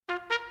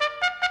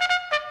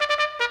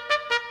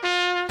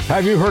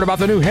Have you heard about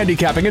the new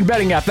handicapping and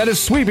betting app that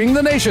is sweeping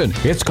the nation?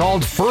 It's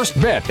called First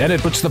Bet, and it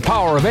puts the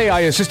power of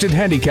AI-assisted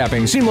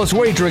handicapping, seamless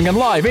wagering, and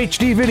live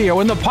HD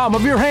video in the palm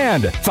of your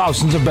hand.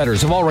 Thousands of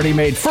bettors have already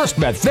made First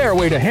Bet their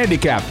way to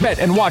handicap, bet,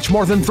 and watch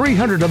more than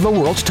 300 of the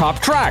world's top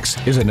tracks.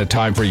 Isn't it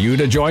time for you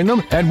to join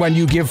them? And when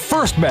you give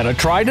First Bet a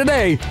try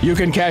today, you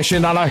can cash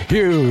in on a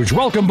huge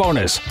welcome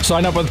bonus.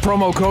 Sign up with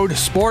promo code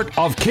Sport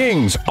of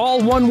Kings,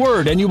 all one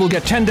word, and you will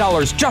get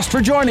 $10 just for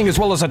joining, as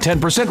well as a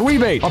 10%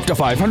 rebate, up to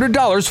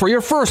 $500 for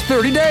your first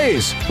 30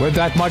 days. With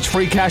that much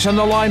free cash on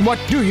the line, what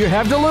do you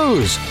have to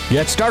lose?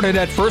 Get started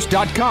at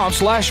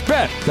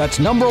first.com/bet. That's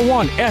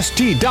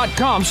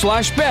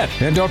st.com/bet.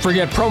 And don't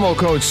forget promo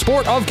code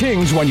Sport of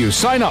Kings when you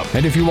sign up.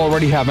 And if you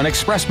already have an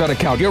ExpressBet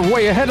account, you're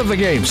way ahead of the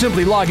game.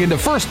 Simply log into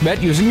FirstBet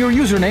using your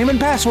username and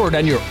password,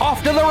 and you're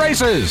off to the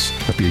races.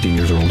 Up to 18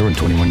 years or older and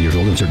 21 years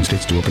old in certain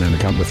states to open an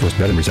account with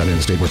FirstBet and reside in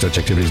a state where such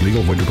activity is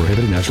legal, void, or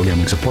prohibited. National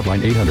Gambling Support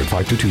Line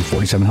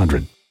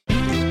 800-522-4700.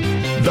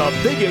 The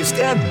biggest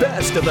and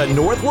best of the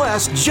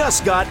Northwest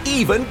just got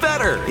even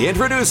better.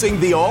 Introducing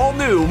the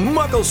all-new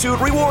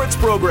Muckleshoot Rewards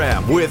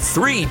program with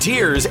 3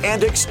 tiers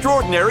and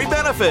extraordinary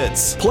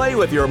benefits. Play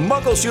with your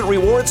Muckleshoot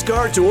Rewards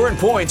card to earn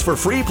points for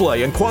free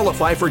play and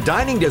qualify for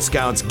dining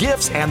discounts,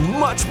 gifts, and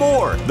much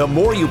more. The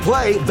more you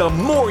play, the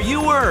more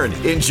you earn.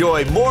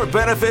 Enjoy more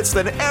benefits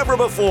than ever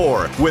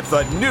before with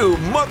the new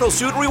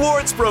Muckleshoot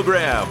Rewards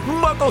program.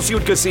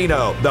 Muckleshoot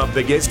Casino, the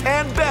biggest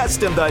and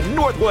best in the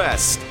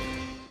Northwest.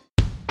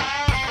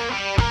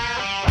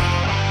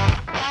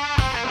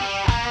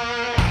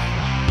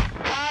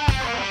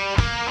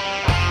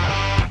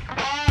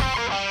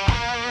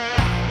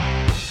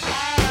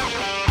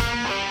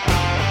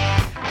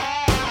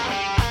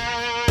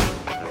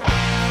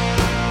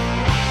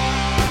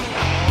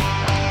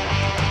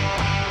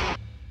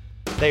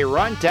 They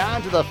run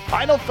down to the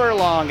final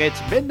furlong.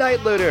 It's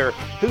Midnight Looter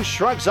who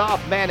shrugs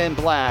off Man in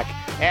Black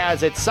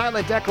as it's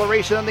Silent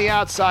Declaration on the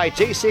outside.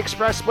 JC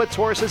Express splits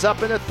horses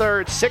up into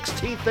third,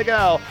 16th to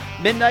go.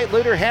 Midnight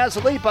Looter has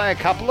the lead by a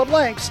couple of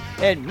lengths,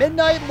 and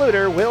Midnight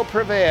Looter will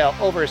prevail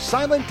over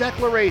Silent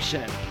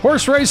Declaration.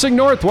 Horse Racing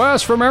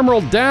Northwest from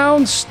Emerald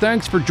Downs.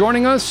 Thanks for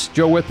joining us.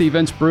 Joe Withey,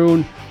 Vince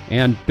Brune,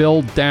 and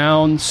Bill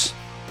Downs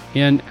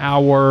in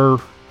our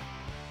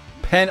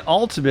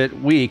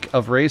penultimate week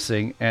of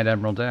racing at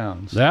Emerald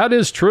Downs. That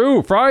is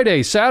true.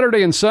 Friday,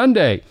 Saturday, and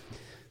Sunday.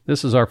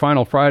 This is our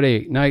final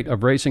Friday night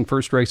of racing.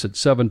 First race at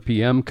 7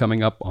 p.m.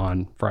 coming up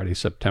on Friday,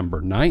 September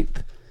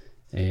 9th.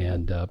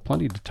 And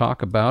plenty to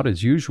talk about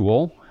as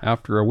usual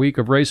after a week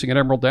of racing at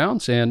Emerald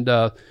Downs. And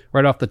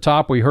right off the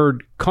top, we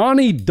heard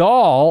Connie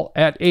Dahl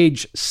at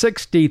age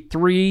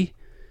 63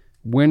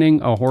 winning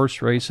a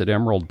horse race at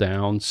Emerald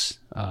Downs.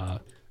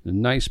 A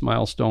nice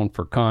milestone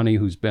for Connie,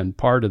 who's been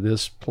part of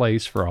this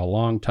place for a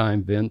long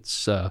time.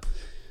 Vince,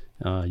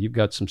 you've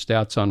got some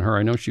stats on her.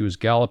 I know she was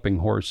galloping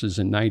horses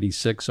in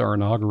 96, our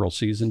inaugural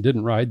season.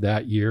 Didn't ride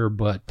that year,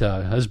 but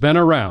has been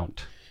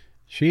around.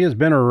 She has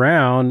been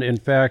around. In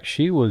fact,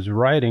 she was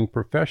riding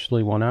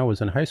professionally when I was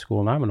in high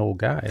school, and I'm an old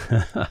guy.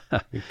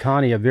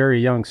 Connie, a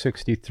very young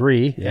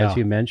 63, as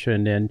you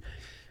mentioned, and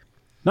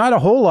not a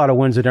whole lot of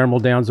wins at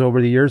Emerald Downs over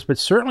the years, but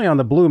certainly on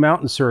the Blue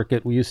Mountain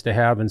circuit we used to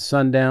have in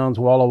Sundowns,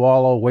 Walla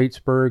Walla,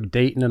 Waitsburg,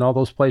 Dayton, and all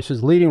those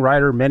places. Leading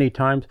rider many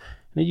times.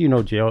 And you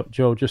know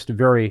Joe, just a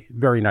very,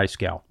 very nice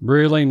gal.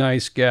 Really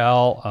nice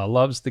gal,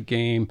 loves the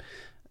game.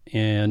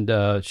 And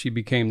she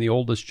became the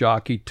oldest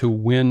jockey to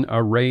win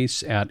a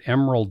race at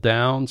Emerald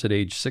Downs at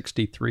age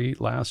 63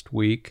 last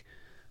week.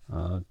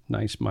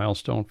 Nice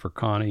milestone for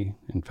Connie.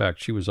 In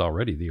fact, she was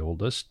already the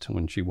oldest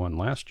when she won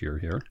last year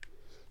here.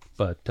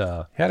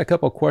 But had a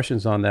couple of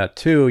questions on that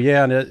too.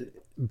 Yeah, and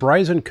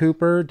Bryson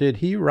Cooper, did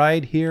he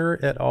ride here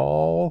at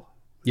all?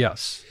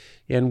 Yes.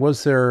 And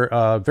was there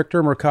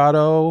Victor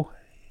Mercado?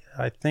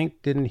 I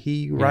think, didn't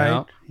he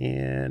ride?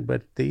 Yeah.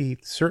 But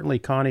certainly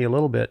Connie a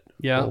little bit.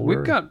 Yeah, older.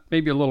 We've got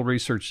maybe a little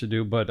research to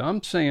do, but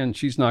I'm saying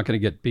she's not going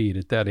to get beat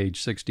at that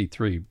age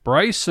 63.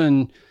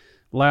 Bryson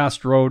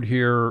last rode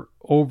here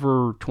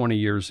over 20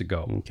 years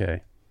ago.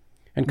 Okay.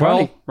 And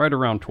Connie, right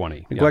around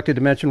 20. Neglected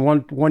to mention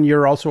one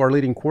year also our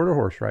leading quarter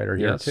horse rider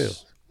here too.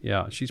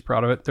 Yeah, she's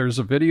proud of it. There's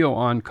a video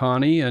on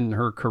Connie and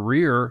her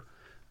career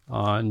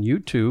on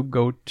YouTube.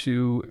 Go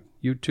to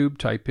YouTube,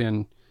 type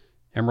in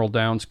Emerald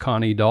Downs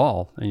Connie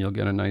Dahl, and you'll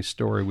get a nice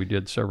story we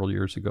did several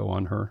years ago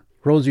on her.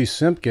 Rosie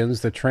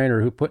Simpkins, the trainer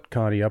who put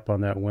Connie up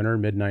on that winner,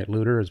 Midnight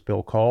Looter, as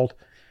Bill called.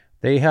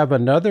 They have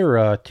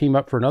another team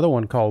up for another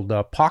one called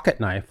Pocket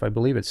Knife. I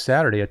believe it's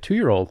Saturday. A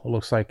 2-year-old. It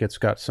looks like it's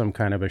got some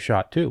kind of a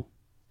shot too.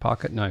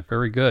 Pocket Knife,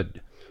 very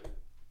good.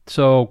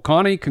 So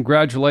Connie,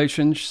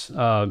 congratulations.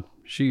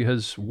 She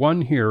has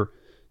won here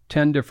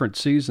 10 different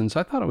seasons.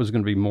 I thought it was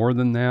going to be more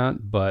than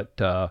that, but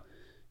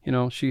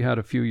she had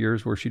a few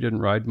years where she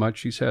didn't ride much.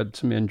 She's had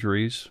some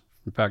injuries.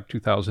 In fact,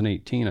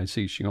 2018, I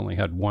see she only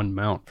had one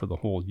mount for the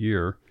whole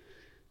year,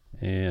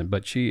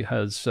 but she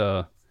has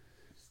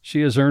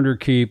earned her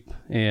keep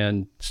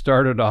and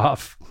started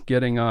off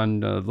getting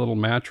on little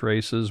match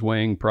races,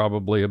 weighing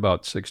probably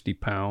about 60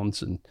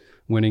 pounds and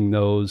winning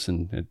those,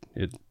 and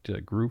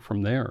it grew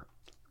from there.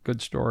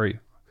 good story.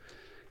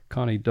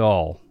 Connie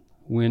Dahl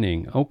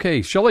winning.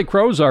 Okay, Shelley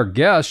Crow's our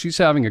guest. She's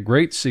having a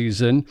great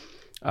season.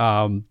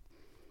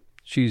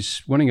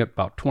 She's winning at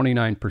about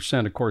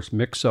 29%. Of course,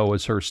 Mixo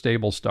is her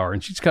stable star,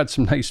 and she's got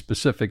some nice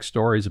specific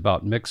stories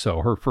about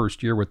Mixo, her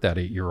first year with that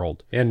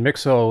 8-year-old. And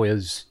Mixo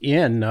is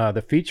in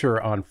the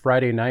feature on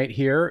Friday night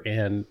here,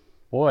 and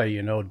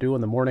boy,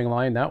 doing the morning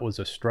line, that was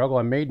a struggle.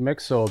 I made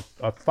Mixo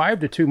a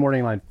 5-2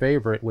 morning line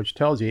favorite, which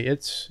tells you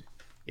it's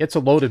a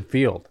loaded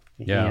field.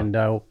 Yeah. And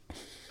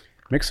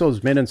Mixo's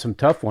been in some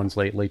tough ones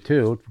lately,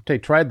 too. They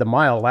tried the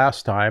mile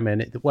last time,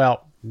 and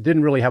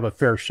didn't really have a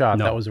fair shot.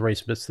 No. That was the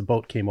race, but the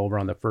boat came over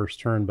on the first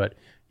turn. But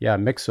yeah,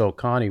 Mixo,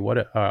 Connie,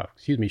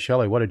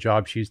 Shelley, what a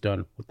job she's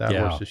done with that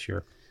horse this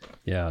year.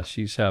 Yeah,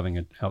 she's having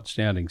an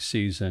outstanding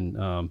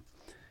season.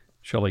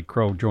 Shelley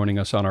Crow joining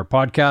us on our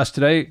podcast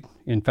today.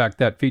 In fact,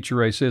 that feature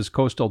race is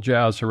Coastal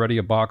Jazz,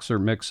 Heredia Boxer,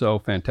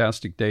 Mixo,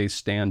 Fantastic Days,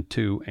 Stand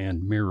 2,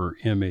 and Mirror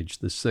Image,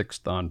 the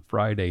 6th on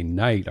Friday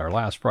night, our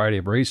last Friday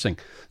of racing.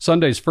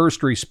 Sunday's First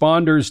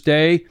Responders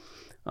Day.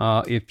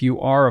 If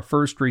you are a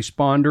first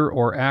responder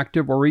or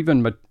active or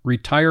even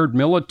retired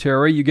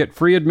military, you get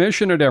free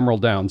admission at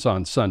Emerald Downs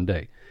on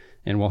Sunday.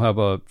 And we'll have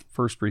a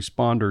first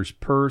responders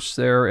purse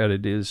there. And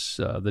it is,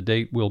 the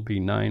date will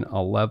be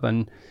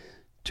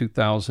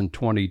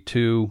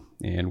 9/11/2022.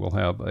 And we'll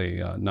have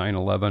a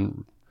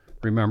 9/11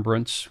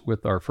 remembrance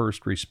with our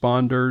first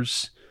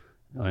responders.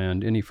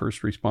 And any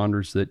first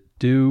responders that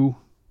do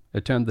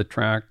attend the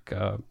track,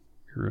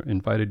 you're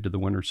invited to the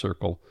winner's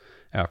circle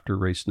after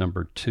race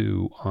number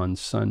 2 on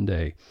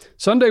Sunday.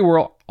 Sunday,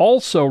 we'll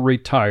also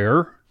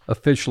retire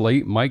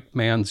officially Mike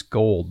Mann's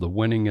Gold, the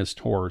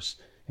winningest horse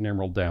in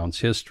Emerald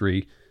Downs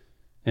history.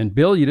 And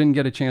Bill, you didn't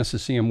get a chance to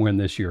see him win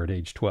this year at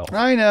age 12.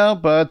 I know,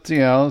 but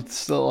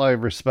still I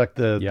respect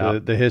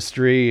the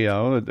history.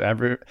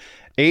 Every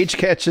age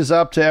catches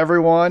up to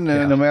everyone,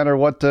 no matter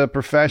what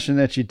profession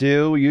that you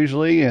do,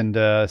 usually, and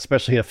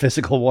especially a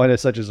physical one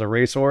such as a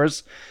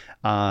racehorse.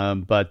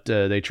 But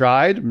they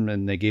tried,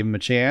 and they gave him a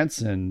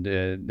chance, and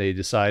they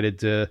decided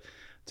to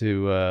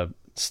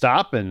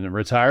stop and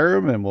retire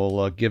him, and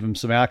we'll give him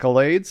some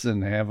accolades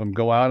and have him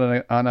go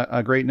out on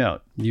a great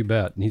note. You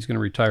bet. And he's going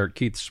to retire at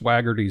Keith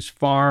Swaggerty's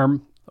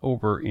farm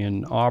over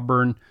in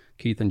Auburn.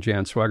 Keith and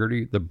Jan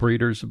Swaggerty, the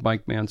breeders of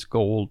Mike Mann's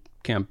Gold,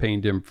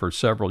 campaigned him for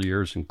several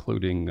years,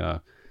 including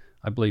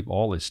I believe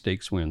all his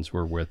stakes wins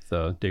were with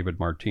David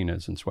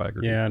Martinez and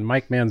Swaggerty. Yeah, and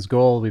Mike Mann's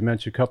Gold, we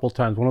mentioned a couple of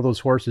times, one of those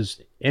horses,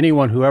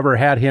 anyone who ever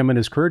had him in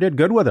his career did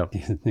good with him.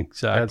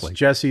 Exactly. That's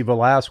Jesse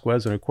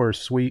Velasquez and, of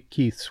course, sweet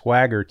Keith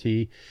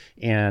Swaggerty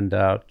and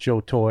Joe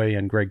Toy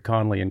and Greg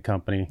Conley and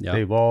company. Yep.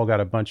 They've all got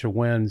a bunch of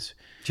wins.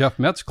 Jeff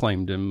Metz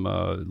claimed him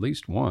at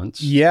least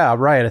once. Yeah,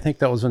 right. I think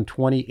that was in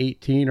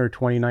 2018 or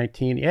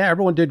 2019. Yeah,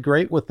 everyone did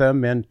great with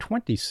them, and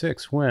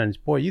 26 wins.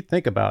 Boy, you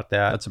think about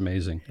that. That's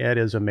amazing. It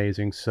is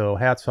amazing. So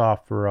hats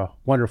off for a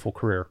wonderful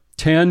career.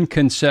 10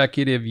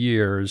 consecutive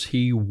years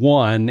he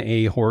won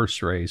a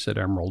horse race at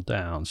Emerald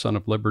Downs, Son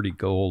of Liberty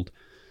Gold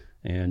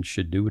and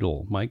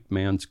Shadoodle, Mike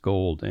Mann's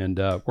Gold. And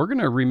we're going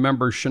to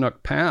remember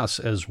Chinook Pass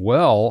as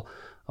well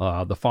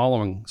the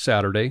following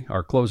Saturday,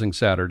 our closing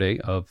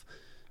Saturday of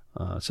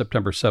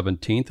September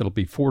 17th. It'll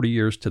be 40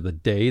 years to the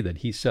day that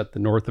he set the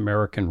North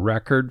American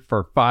record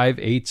for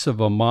 5/8 of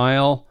a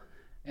mile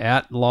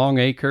at Long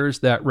Acres.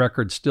 That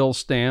record still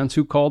stands.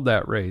 Who called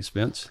that race,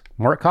 Vince?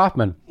 Mark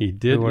Kaufman. He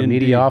did, who our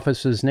indeed. media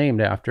office is named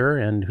after,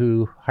 and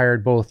who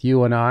hired both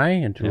you and I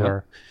into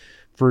our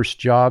first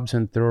jobs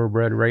in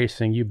thoroughbred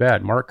racing. You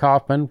bet. Mark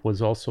Kaufman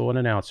was also an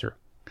announcer.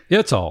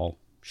 It's all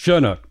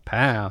Chinook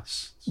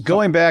Pass.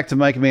 Going back to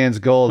Mike Mann's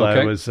Gold,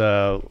 Okay. I was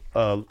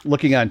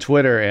looking on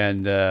Twitter,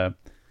 and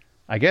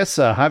I guess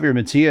Javier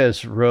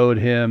Matias rode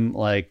him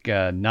like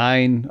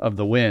 9 of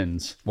the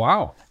wins.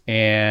 Wow.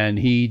 And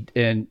he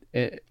and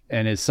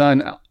his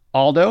son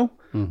Aldo,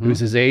 who's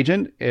his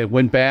agent,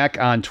 went back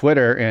on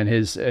Twitter, and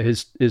his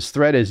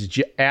thread is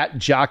at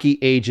Jockey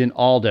Agent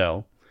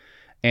Aldo,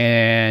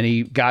 and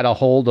he got a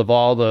hold of a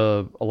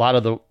lot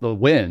of the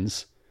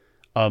wins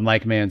of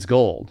Mike Mann's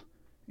Gold,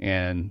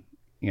 and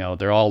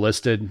they're all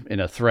listed in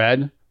a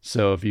thread.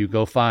 So if you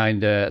go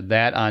find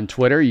that on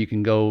Twitter, you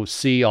can go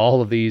see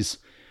all of these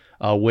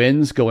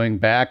wins going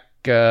back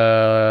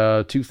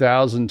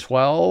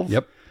 2012.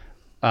 Yep.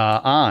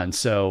 On.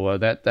 So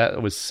that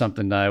was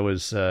something that I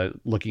was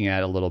looking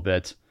at a little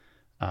bit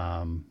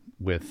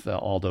with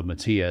Aldo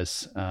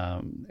Matias,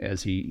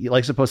 as he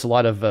likes to post a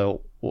lot of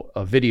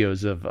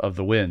videos of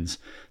the wins.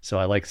 So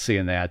I like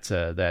seeing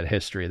that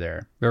history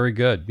there. Very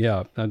good.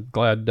 Yeah. I'm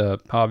glad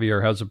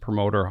Javier has a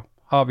promoter.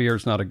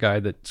 Javier's not a guy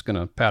that's going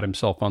to pat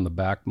himself on the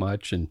back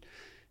much, and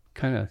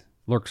kind of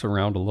lurks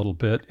around a little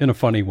bit in a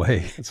funny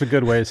way. It's a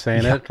good way of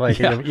saying it. Like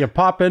you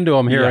pop into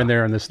him here and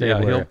there in the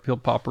stable. Yeah, he'll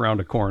pop around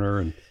a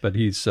corner, but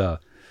he's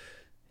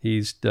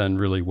done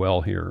really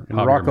well here. And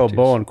Rocco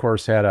Bowen, of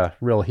course, had a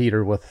real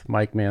heater with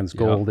Mike Mann's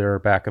Gold there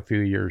back a few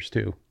years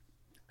too.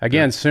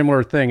 Again,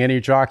 similar thing. Any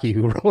jockey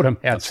who rode him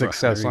had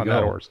success on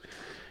that horse.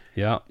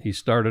 Yeah, he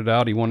started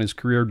out, he won his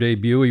career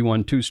debut. He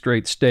won 2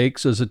 straight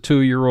stakes as a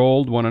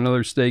 2-year-old, won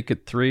another stake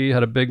at 3,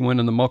 had a big win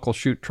in the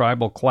Muckleshoot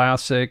Tribal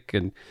Classic,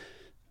 and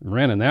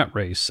ran in that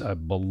race, I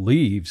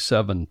believe,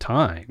 7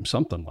 times,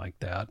 something like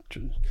that.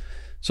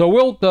 So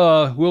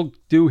we'll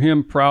do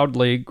him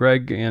proudly.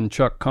 Greg and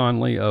Chuck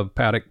Conley of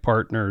Paddock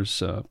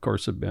Partners, of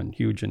course, have been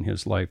huge in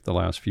his life the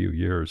last few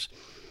years.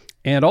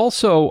 And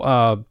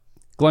also,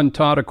 Glenn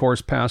Todd, of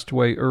course, passed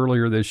away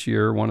earlier this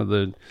year, one of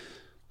the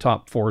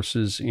top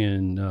forces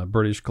in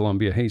British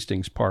Columbia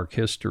Hastings Park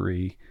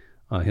history.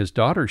 His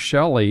daughter,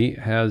 Shelley,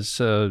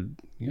 has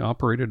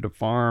operated a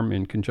farm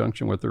in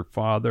conjunction with her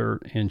father,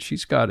 and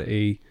she's got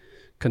a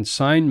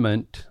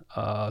consignment,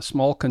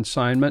 small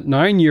consignment,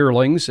 9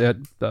 yearlings at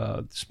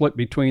split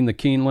between the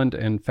Keeneland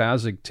and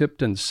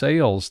Fasig-Tipton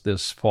sales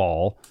this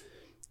fall.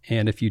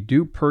 And if you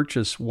do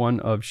purchase one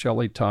of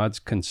Shelley Todd's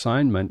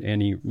consignment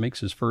and he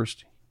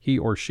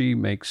or she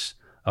makes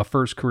a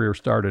first career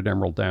start at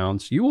Emerald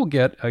Downs, you will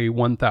get a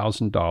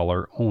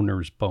 $1,000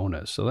 owner's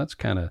bonus. So that's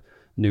kind of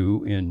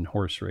new in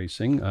horse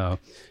racing.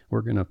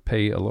 We're going to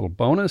pay a little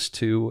bonus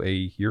to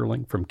a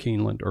yearling from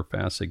Keeneland or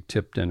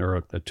Fasig-Tipton, or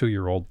a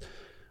 2-year-old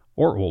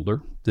or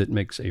older that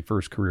makes a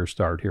first career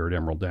start here at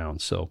Emerald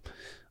Downs. So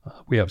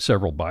we have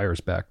several buyers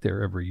back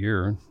there every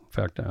year. In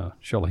fact,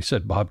 Shelley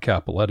said Bob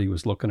Capoletti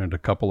was looking at a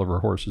couple of her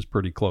horses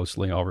pretty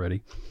closely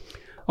already.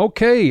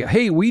 Okay,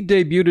 hey, we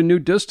debuted a new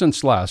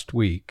distance last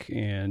week,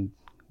 and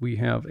we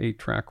have a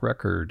track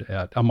record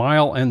at 1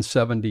 mile and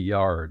 70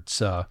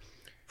 yards.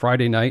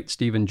 Friday night,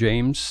 Stephen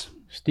James,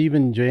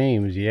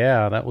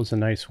 yeah, that was a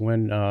nice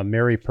win.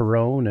 Mary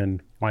Perrone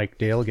and Mike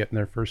Dale getting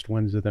their first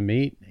wins of the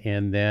meet,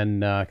 and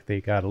then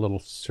they got a little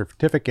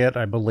certificate,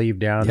 I believe,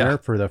 down there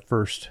for the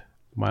first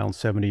 1 mile and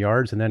 70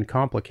 yards, and then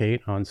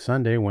Complicate on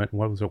Sunday went,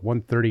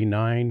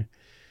 139.7.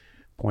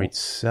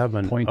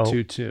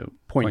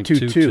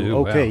 0.22.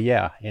 Okay, wow.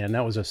 Yeah, and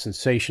that was a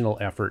sensational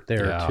effort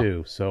there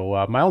too. So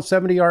 1 mile and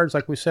 70 yards,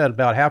 like we said,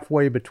 about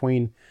halfway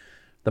between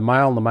the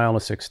mile and the mile and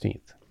a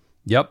 16th.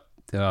 Yep.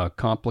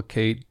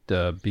 Complicate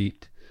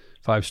beat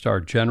 5-Star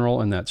General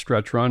in that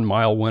stretch run.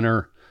 Mile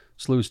winner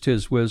Slews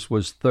Tiz Whiz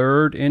was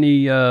third.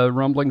 Any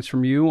rumblings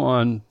from you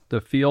on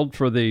the field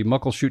for the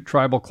Muckleshoot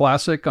Tribal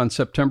Classic on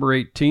September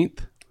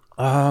 18th?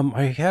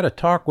 I had a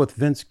talk with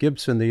Vince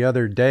Gibson the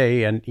other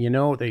day, and,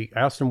 they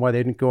asked him why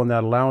they didn't go in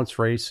that allowance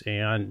race,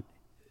 and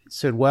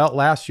said, well,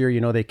 last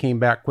year, they came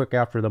back quick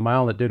after the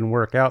mile and it didn't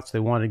work out, so they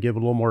wanted to give it a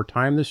little more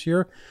time this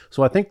year.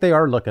 So I think they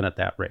are looking at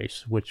that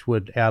race, which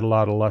would add a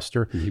lot of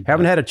luster.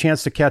 Haven't had a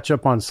chance to catch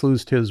up on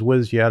Slews Tiz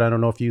Whiz yet. I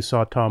don't know if you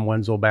saw Tom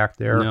Wenzel back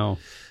there. No.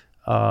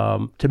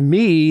 To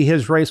me,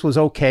 his race was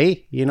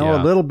okay,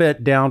 a little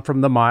bit down from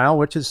the mile,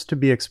 which is to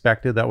be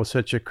expected. That was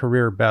such a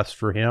career best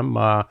for him.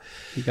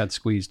 He got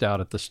squeezed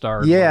out at the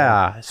start.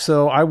 Yeah,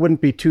 so I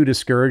wouldn't be too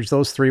discouraged.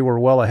 Those 3 were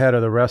well ahead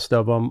of the rest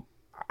of them.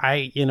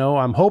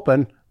 I'm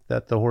hoping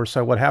that the horse,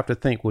 I would have to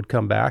think, would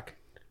come back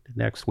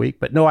next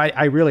week. But no,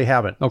 I really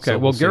haven't. Okay, so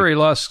well, Gary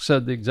Lusk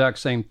said the exact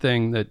same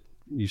thing that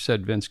you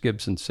said Vince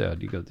Gibson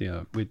said. He goes,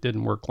 it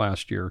didn't work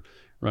last year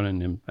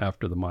running him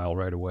after the mile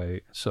right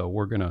away. So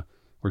we're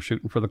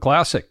shooting for the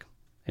Classic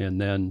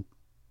and then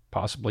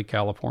possibly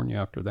California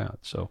after that.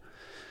 So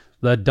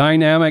the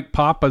dynamic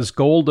Papa's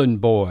Golden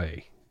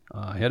Boy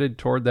headed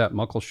toward that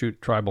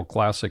Muckleshoot Tribal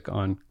Classic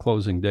on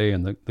closing day.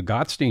 And the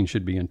Gottstein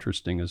should be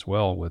interesting as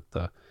well with,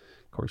 of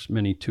course,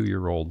 many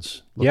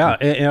 2-year-olds. Yeah,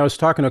 and I was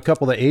talking to a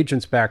couple of the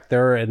agents back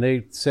there, and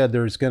they said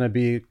there's going to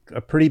be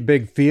a pretty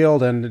big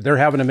field, and they're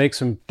having to make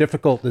some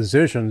difficult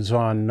decisions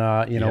on,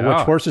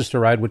 which horses to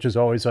ride, which is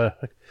always a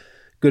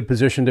good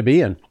position to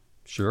be in.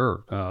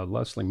 Sure.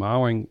 Leslie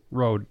Mowing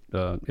rode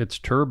It's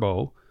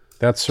Turbo.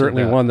 That's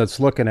certainly one that's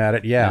looking at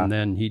it, yeah. And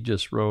then he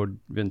just rode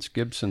Vince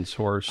Gibson's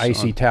horse.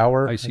 Icy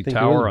Tower. Icy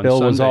Tower on Bill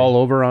Sunday. Was all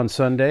over on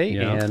Sunday.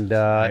 Yeah. And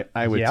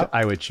I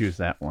would choose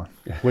that one.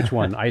 Which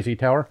one? Icy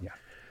Tower? Yeah.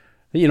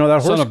 That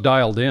horse Son of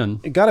Dialed In.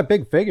 It got a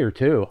big figure,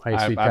 too,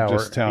 Icy Tower. I'm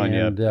just telling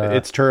you,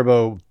 It's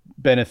Turbo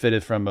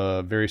benefited from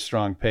a very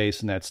strong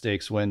pace in that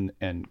stakes win,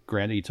 and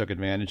granted, he took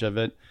advantage of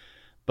it.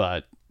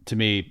 But to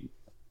me,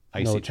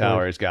 Icy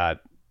Tower has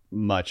got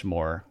much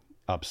more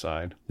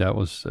upside. That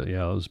was it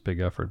was a big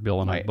effort. Bill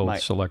and I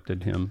both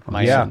selected him.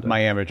 My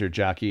amateur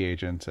jockey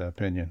agent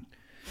opinion.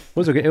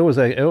 And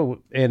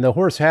the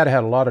horse had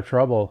a lot of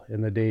trouble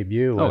in the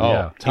debut.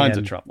 Tons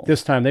of trouble.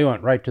 This time they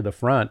went right to the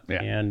front,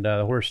 and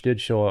the horse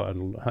did show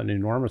an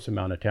enormous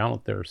amount of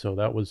talent there. So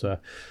that was a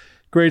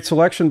great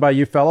selection by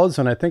you fellas,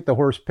 and I think the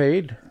horse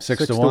paid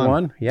 6 to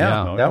 1.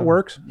 Yeah, that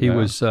works. He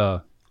was.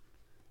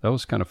 That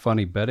was kind of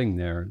funny betting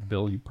there,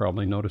 Bill. You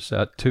probably noticed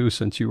that too,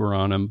 since you were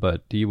on him.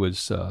 But he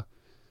was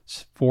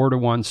 4 to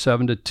 1,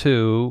 7 to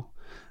 2.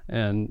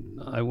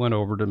 And I went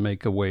over to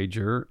make a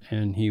wager,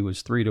 and he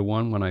was 3 to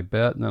 1 when I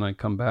bet. And then I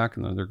come back,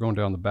 and then they're going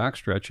down the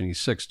backstretch, and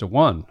he's 6 to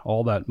 1.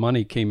 All that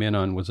money came in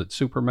on, was it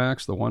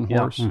Supermax, the one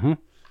horse? Mm-hmm.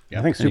 Yeah,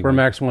 I think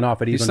Supermax went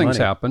off at even money. These things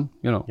happen,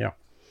 Yeah.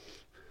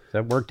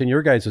 That worked in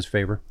your guys'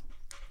 favor.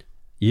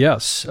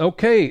 Yes.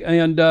 Okay.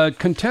 And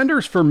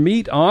contenders for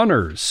meet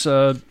honors.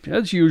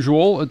 As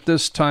usual, at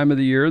this time of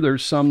the year,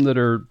 there's some that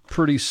are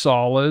pretty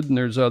solid, and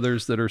there's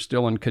others that are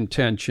still in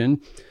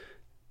contention.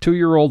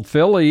 2-year-old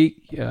filly,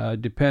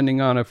 depending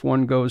on if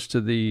one goes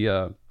to the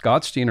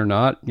Gottstein or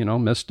not,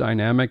 Miss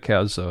Dynamic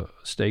has a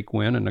stake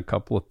win and a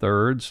couple of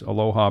thirds.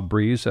 Aloha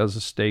Breeze has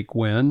a stake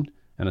win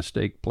and a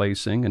stake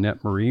placing.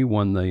 Annette Marie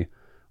won the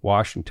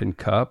Washington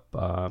Cup.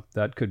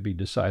 That could be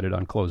decided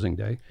on closing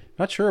day.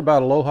 Not sure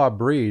about Aloha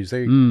Breeze.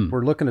 They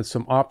were looking at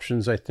some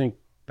options, I think,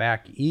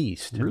 back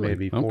east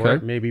maybe for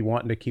it. Maybe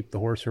wanting to keep the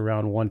horse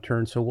around one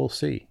turn, so we'll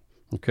see.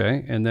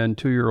 Okay, and then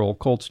 2-year-old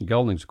Colts and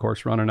Geldings, of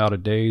course, running out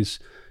of days,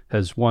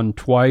 has won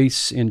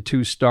twice in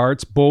 2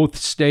 starts, both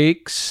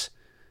stakes.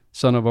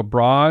 Son of a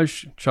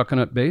Brage, chucking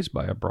at Bays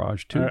by a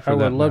Brage, too. I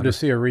would love to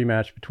see a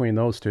rematch between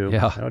those two.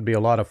 Yeah. That would be a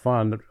lot of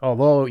fun.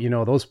 Although,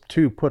 those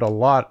two put a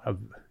lot of...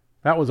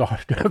 That was a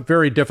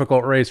very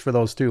difficult race for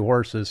those 2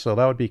 horses, so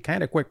that would be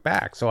kind of quick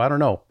back. So I don't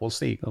know. We'll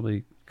see. They'll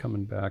be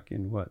coming back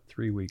in,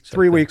 3 weeks?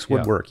 3 weeks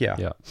would work, yeah.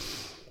 Yeah.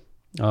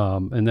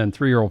 And then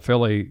 3-year-old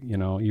filly,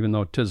 even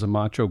though Tiz a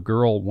Macho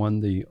Girl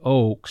won the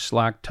Oak,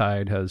 Slack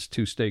Tide has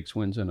 2 stakes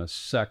wins in a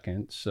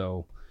second,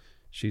 so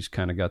she's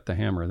kind of got the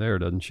hammer there,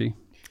 doesn't she?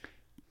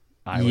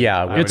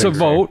 It's a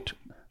vote.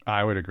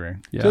 I would agree.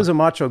 Yeah. Tiz a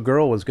Macho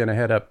Girl was going to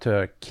head up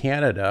to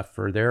Canada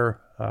for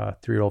their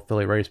 3-year-old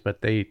filly race,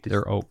 but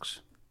they're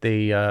Oaks.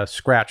 They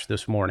scratched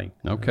this morning.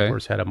 Okay. Of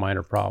course, had a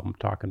minor problem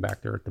talking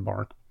back there at the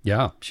barn.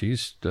 Yeah,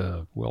 she's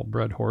a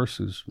well-bred horse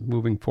who's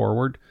moving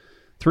forward.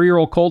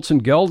 3-year-old Colts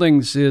and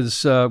Geldings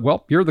is,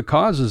 You're the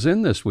Cause is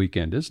in this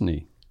weekend, isn't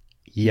he?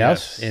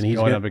 Yes, and he's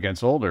going up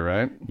against Older,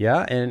 right?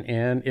 Yeah,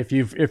 and if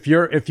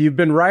you've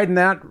been riding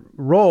that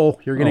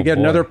roll, you're going to get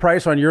another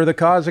price on You're the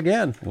Cause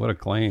again. What a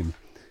claim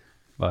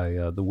by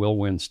the Will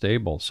Win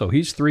stable. So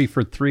he's 3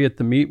 for 3 at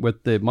the meet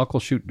with the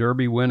Muckleshoot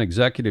Derby win.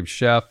 Executive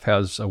Chef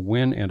has a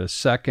win and a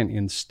second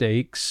in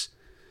stakes.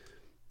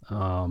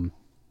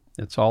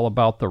 It's all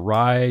about the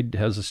ride.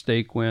 Has a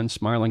stake win.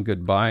 Smiling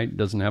Goodbye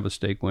doesn't have a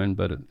stake win,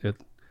 but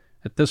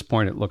at this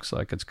point it looks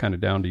like it's kind of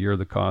down to You're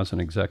the Cause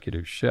and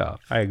Executive Chef.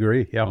 I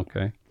agree. Yeah.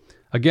 Okay.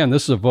 Again,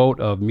 this is a vote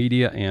of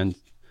media and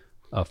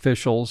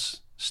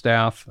officials,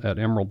 staff at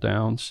Emerald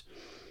Downs,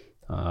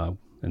 and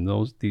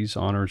these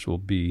honors will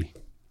be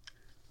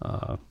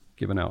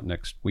given out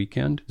next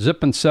weekend.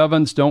 Zip and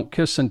Sevens, Don't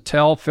Kiss and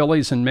Tell,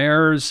 fillies and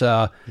mares.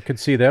 You could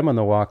see them on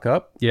the walk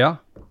up. Yeah,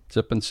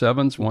 Zip and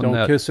Sevens won Don't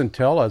that. Kiss and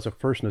Tell as a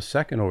first and a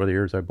second over the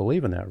years, I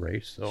believe, in that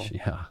race. So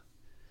yeah,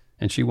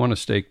 and she won a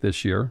stake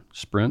this year,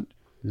 sprint.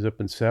 Zip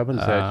and Sevens,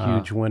 that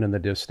huge win in the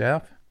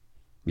distaff.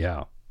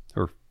 Yeah,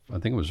 I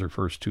think it was her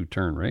first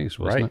 2-turn race,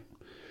 wasn't it?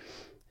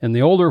 And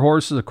the older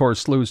horses, of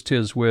course, Slew's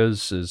Tiz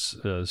Whiz is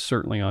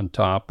certainly on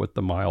top with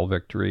the mile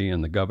victory,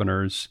 and the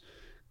Governors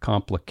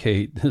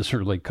Complicate has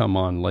really come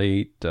on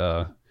late.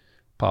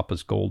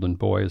 Papa's Golden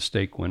Boy, a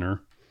stake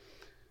winner.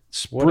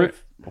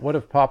 What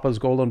if Papa's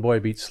Golden Boy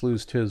beats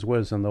Slew's Tiz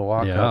Whiz in the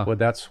walk-up? Would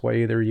that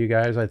sway either of you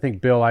guys? I think,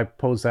 Bill, I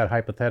posed that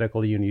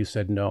hypothetical to you, and you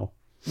said no.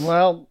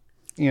 Well,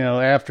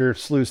 after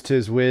Slew's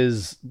Tiz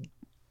Whiz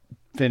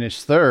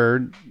finished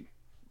 3rd,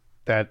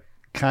 that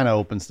kind of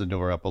opens the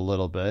door up a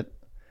little bit,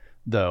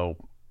 though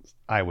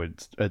I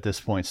would, at this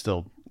point,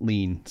 still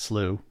lean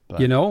Slew.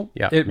 But,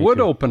 it would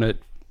open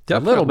it.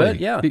 Definitely. A little bit,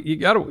 yeah. You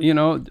got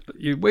to,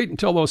 you wait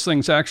until those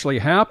things actually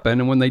happen,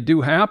 and when they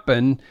do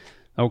happen,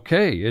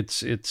 okay,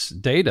 it's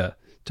data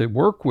to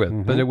work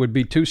with. But it would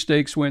be 2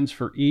 stakes wins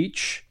for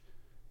each.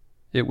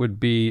 It would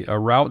be a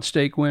route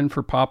stake win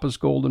for Papa's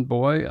Golden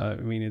Boy. I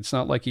mean, it's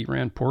not like he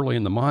ran poorly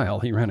in the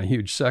mile. He ran a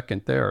huge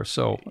second there.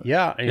 So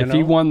yeah, if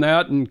he won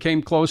that and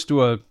came close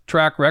to a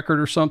track record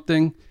or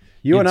something.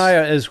 You and I,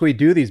 as we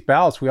do these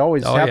ballots, we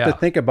always have to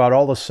think about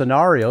all the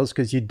scenarios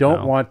because you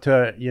don't want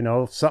to,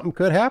 something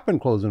could happen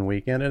closing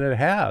weekend, and it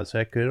has.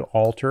 That could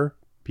alter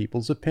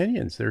people's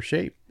opinions, their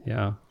shape.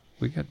 Yeah,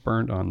 we got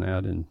burned on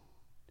that in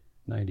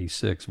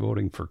 96,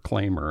 voting for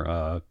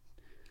Claimer.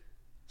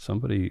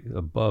 Somebody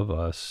above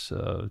us,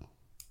 or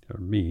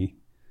me.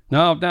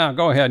 No,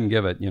 go ahead and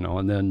give it,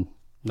 and then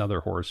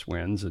another horse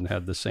wins and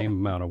had the same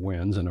amount of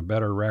wins and a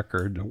better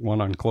record, one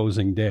on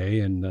closing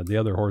day, and the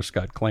other horse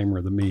got Claimer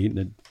of the meet,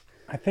 and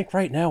I think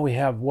right now we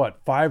have,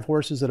 5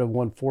 horses that have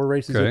won 4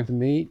 races at the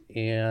meet,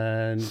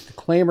 and the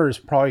Claimer is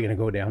probably going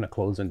to go down at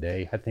closing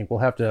day. I think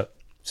we'll have to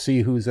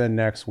see who's in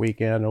next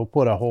weekend. We'll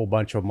put a whole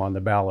bunch of them on the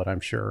ballot, I'm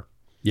sure.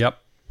 Yep.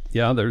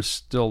 Yeah, there's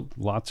still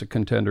lots of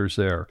contenders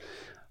there.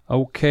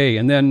 Okay,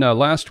 and then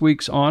last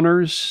week's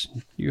honors,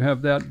 you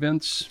have that,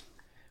 Vince?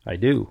 I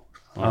do.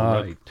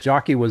 All right.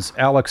 Jockey was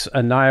Alex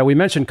Anaya. We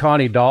mentioned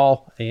Connie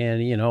Dahl,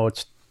 and,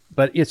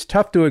 it's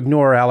tough to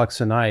ignore Alex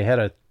Anaya. Had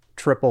a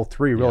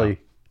 3 really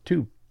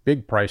 2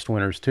 big priced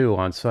winners too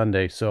on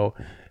Sunday. So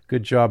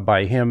good job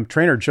by him.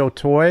 Trainer Joe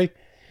Toy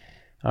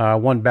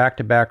won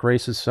back-to-back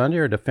races Sunday,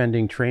 our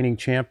defending training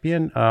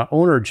champion.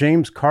 Owner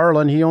James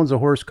Carlin, he owns a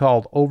horse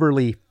called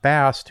Overly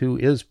Fast, who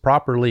is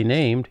properly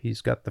named.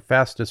 He's got the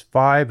fastest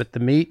 5 at the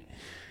meet.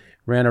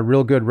 Ran a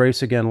real good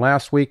race again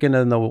last weekend.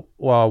 And the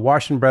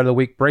Washington Bred of the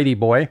Week, Brady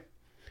Boy.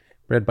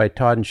 bred by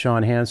Todd and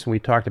Sean Hansen. We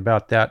talked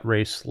about that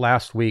race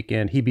last week,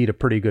 and he beat a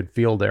pretty good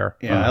field there.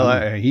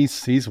 Yeah,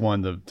 he's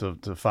one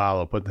to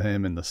follow. Put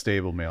him in the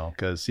stable mail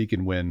because he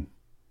can win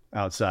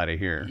outside of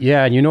here.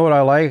 Yeah, and you know what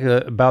I like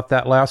about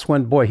that last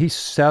one? Boy, he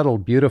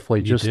settled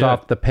beautifully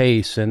off the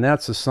pace, and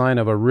that's a sign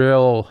of a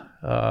real,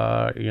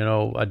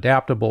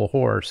 adaptable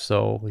horse.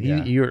 So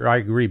I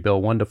agree,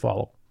 Bill, one to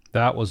follow.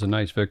 That was a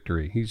nice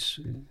victory. Is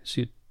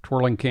he a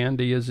twirling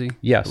candy, is he?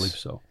 Yes. I believe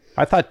so.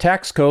 I thought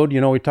Tax Code,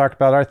 we talked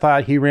about it. I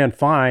thought he ran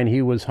fine.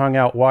 He was hung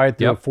out wide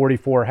through a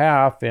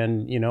 44.5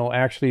 and,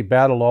 actually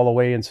battled all the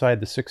way inside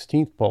the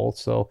 16th pole.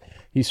 So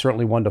he's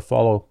certainly one to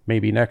follow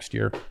maybe next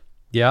year.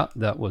 Yeah,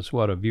 that was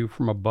A View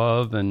from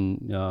Above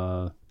and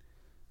Bonnie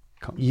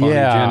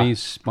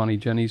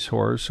Jenny's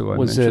horse, who I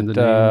mentioned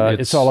the name.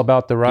 It's All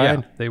About the Ride?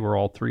 Yeah, they were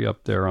all three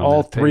up there on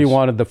all that three pace.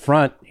 wanted the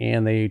front,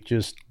 and they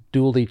just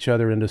dueled each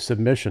other into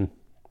submission.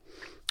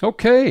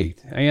 Okay,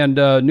 and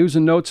news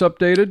and notes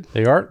updated?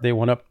 They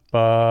went up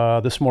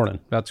this morning.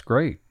 That's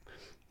great.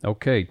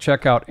 Okay,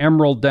 check out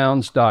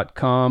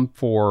emeralddowns.com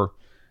for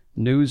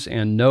news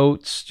and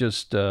notes.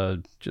 Just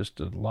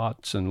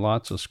lots and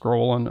lots of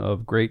scrolling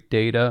of great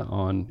data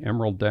on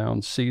Emerald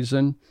Downs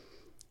season.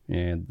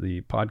 And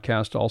the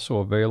podcast also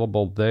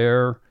available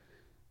there,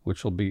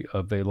 which will be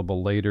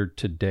available later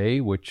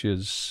today, which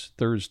is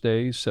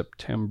Thursday,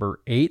 September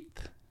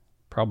 8th,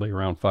 probably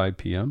around 5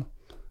 p.m.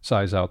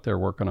 Cy's out there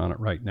working on it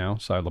right now,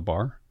 Cy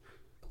Labar.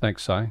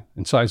 Thanks, Cy.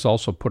 And Cy's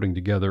also putting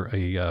together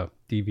a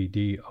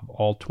DVD of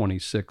all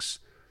 26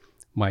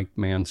 Mike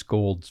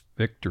Mansgold's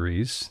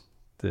victories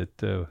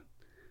that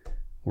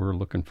we're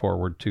looking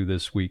forward to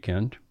this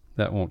weekend.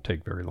 That won't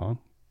take very long.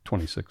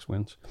 26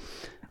 wins.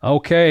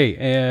 Okay,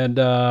 and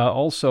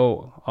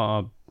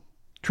also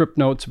trip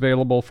notes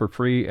available for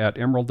free at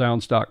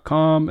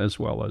emeralddowns.com, as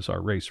well as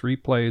our race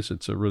replays.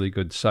 It's a really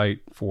good site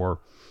for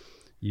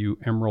you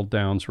Emerald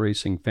Downs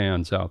racing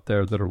fans out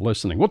there that are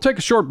listening. We'll take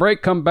a short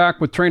break, come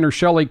back with trainer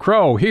Shelley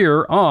Crow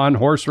here on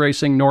Horse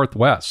Racing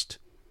Northwest.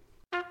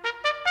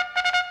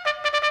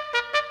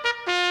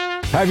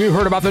 Have you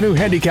heard about the new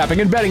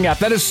handicapping and betting app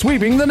that is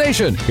sweeping the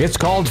nation? It's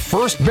called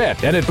First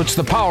Bet, and it puts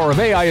the power of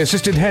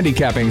AI-assisted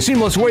handicapping,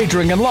 seamless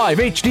wagering, and live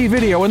HD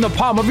video in the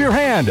palm of your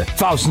hand.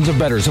 Thousands of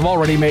bettors have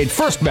already made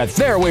First Bet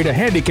their way to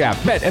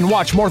handicap, bet, and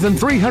watch more than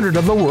 300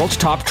 of the world's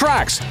top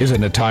tracks.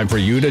 Isn't it time for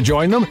you to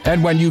join them?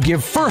 And when you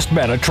give First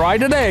Bet a try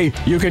today,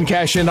 you can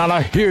cash in on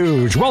a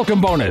huge welcome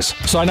bonus.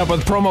 Sign up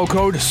with promo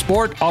code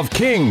Sport of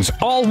Kings,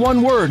 all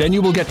one word, and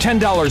you will get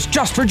 $10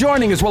 just for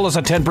joining, as well as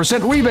a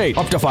 10% rebate,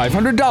 up to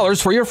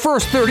 $500 for your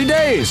first 30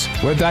 days.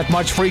 With that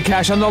much free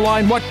cash on the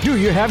line, what do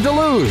you have to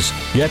lose?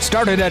 Get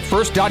started at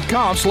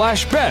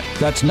first.com/bet.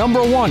 That's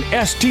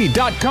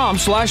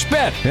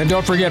st.com/bet. And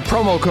don't forget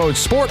promo code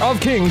Sport of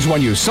Kings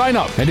when you sign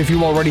up. And if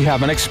you already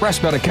have an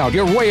ExpressBet account,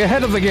 you're way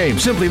ahead of the game.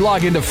 Simply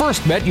log into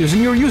FirstBet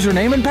using your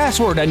username and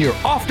password, and you're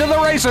off to the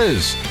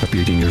races. Must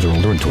be 18 years or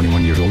older and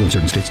 21 years old in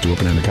certain states to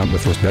open an account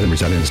with FirstBet and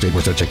reside in a state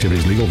where such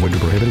activity is legal, void, or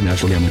prohibited.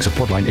 National Gambling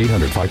Support Line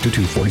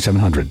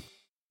 800-522-4700.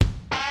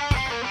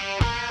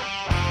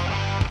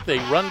 They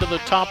run to the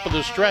top of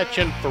the stretch,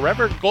 and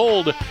Forever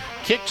Gold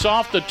kicks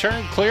off the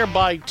turn clear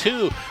by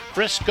 2.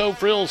 Frisco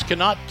Frills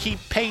cannot keep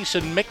pace,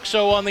 and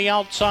Mixo on the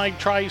outside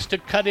tries to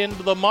cut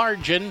into the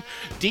margin.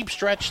 Deep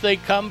stretch they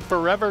come,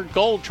 Forever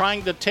Gold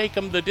trying to take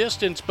them the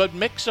distance, but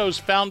Mixo's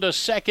found a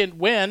second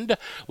wind.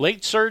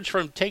 Late surge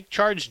from Take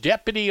Charge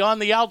Deputy on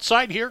the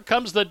outside. Here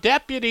comes the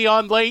Deputy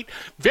on late.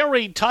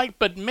 Very tight,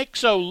 but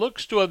Mixo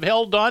looks to have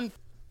held on.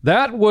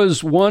 That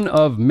was one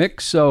of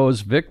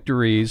Mixo's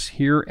victories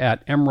here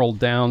at Emerald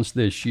Downs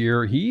this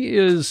year. He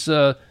is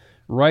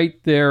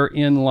right there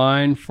in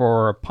line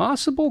for a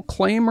possible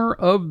claimer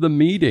of the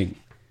meeting.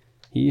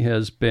 He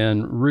has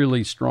been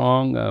really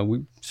strong.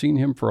 We've seen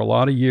him for a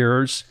lot of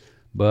years,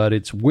 but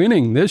it's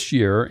winning this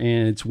year,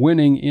 and it's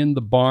winning in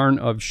the barn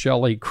of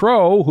Shelley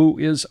Crow, who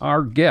is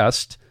our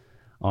guest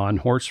on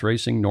Horse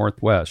Racing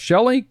Northwest.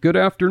 Shelley, good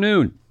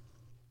afternoon.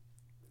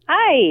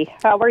 Hi,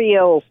 how are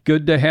you?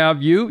 Good to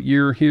have you.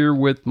 You're here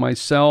with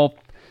myself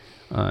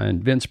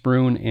and Vince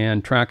Brune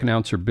and track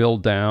announcer Bill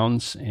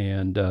Downs.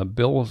 And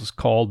Bill has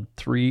called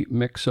 3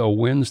 Mixo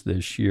wins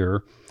this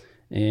year.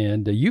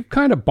 And you've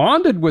kind of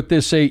bonded with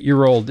this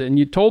 8-year-old, and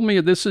you told me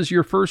this is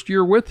your first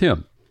year with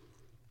him.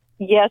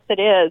 Yes, it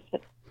is.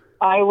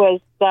 I was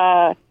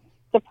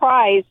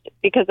surprised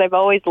because I've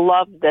always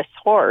loved this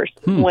horse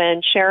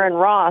when Sharon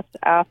Ross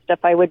asked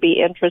if I would be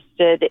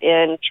interested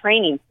in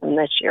training him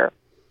this year.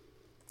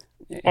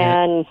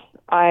 And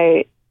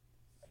I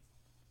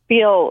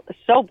feel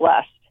so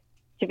blessed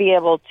to be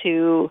able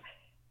to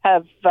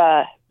have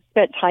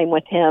spent time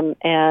with him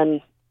and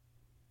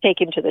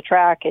take him to the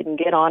track and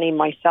get on him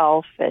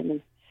myself,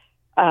 and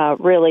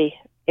really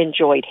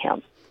enjoyed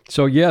him.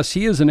 So, yes,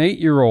 he is an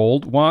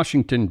 8-year-old,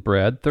 Washington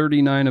bred.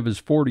 39 of his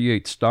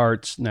 48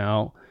 starts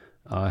now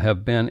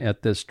have been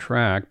at this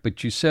track.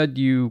 But you said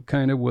you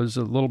kind of was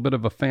a little bit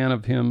of a fan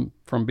of him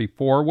from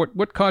before.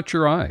 What caught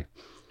your eye?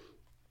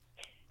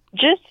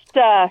 Just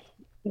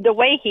the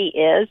way he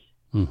is.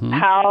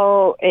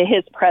 how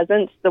his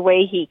presence, the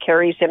way he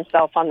carries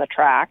himself on the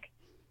track.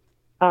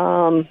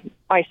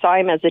 I saw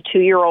him as a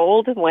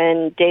 2-year-old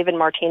when David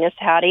Martinez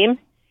had him,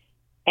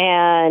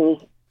 and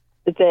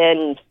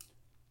then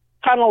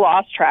kind of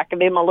lost track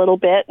of him a little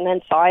bit, and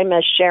then saw him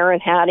as Sharon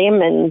had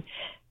him and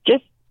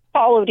just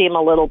followed him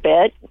a little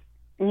bit.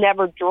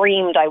 Never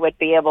dreamed I would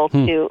be able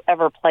to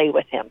ever play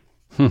with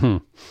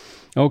him.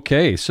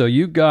 Okay, so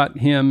you got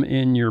him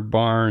in your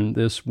barn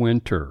this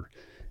winter.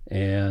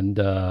 And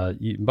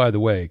by the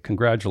way,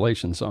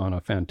 congratulations on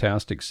a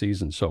fantastic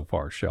season so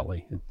far,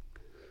 Shelley.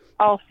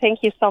 Oh, thank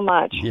you so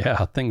much.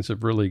 Yeah, things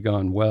have really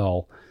gone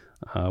well,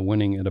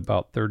 winning at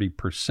about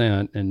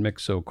 30%. And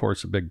Mixo, of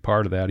course, a big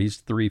part of that. He's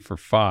 3 for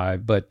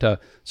 5. But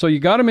so you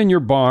got him in your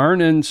barn,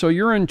 and so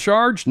you're in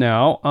charge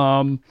now.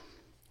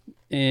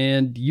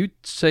 And you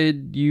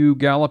said you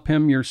gallop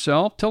him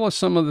yourself. Tell us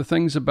some of the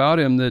things about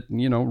him that,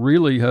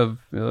 really have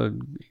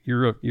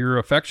your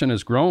affection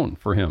has grown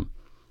for him.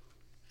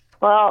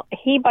 Well,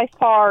 he by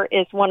far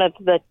is one of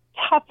the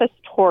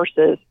toughest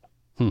horses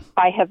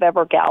I have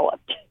ever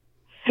galloped,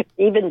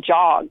 even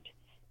jogged.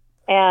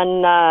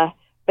 And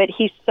but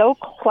he's so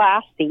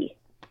classy.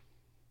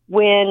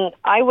 When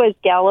I was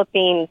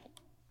galloping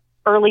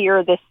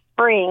earlier this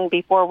spring,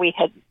 before we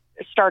had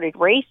started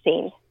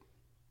racing,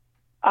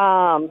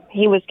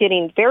 he was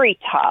getting very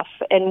tough,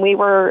 and we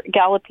were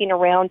galloping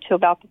around to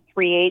about the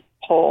 3/8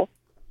 hole,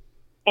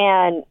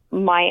 and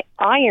my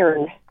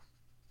iron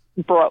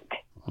broke.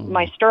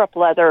 My stirrup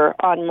leather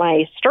on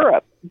my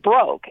stirrup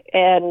broke,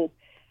 and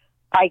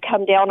I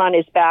come down on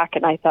his back,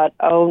 and I thought,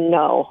 oh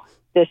no,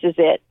 this is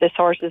it. This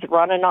horse is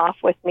running off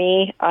with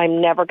me.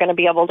 I'm never going to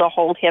be able to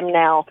hold him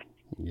now.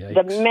 Yikes.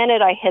 The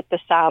minute I hit the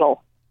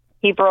saddle,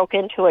 he broke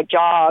into a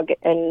jog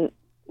and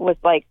was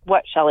like,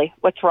 what, Shelley?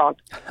 What's wrong?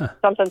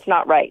 Something's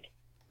not right.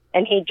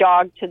 And he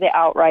jogged to the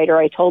outrider.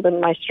 I told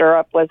him my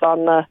stirrup was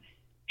on the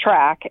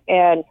track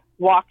and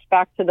walked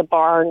back to the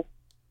barn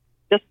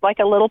just like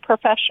a little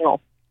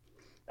professional.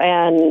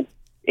 And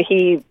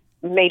he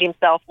made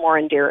himself more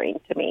endearing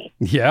to me.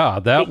 Yeah,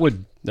 that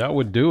would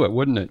do it,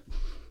 wouldn't it?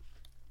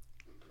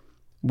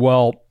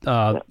 Well,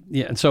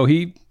 yeah. So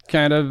he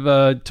kind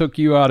of took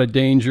you out of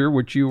danger,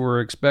 which you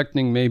were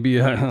expecting maybe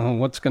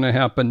what's going to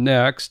happen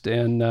next.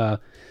 And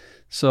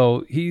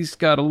so he's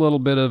got a little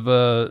bit of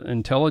a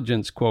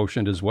intelligence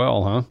quotient as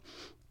well, huh?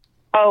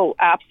 Oh,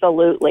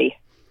 absolutely.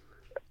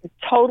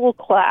 Total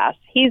class.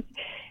 He's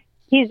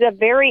a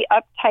very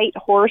uptight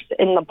horse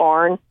in the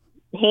barn.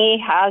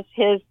 He has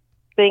his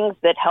things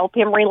that help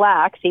him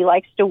relax. He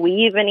likes to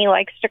weave and he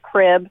likes to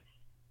crib.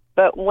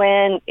 But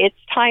when it's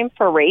time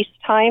for race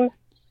time,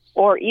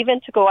 or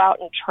even to go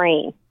out and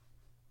train,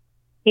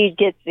 he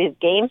gets his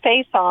game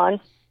face on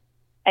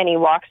and he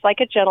walks like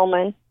a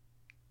gentleman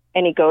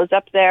and he goes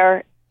up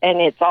there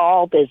and it's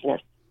all business.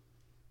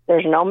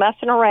 There's no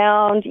messing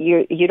around.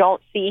 You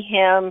don't see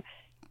him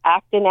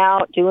acting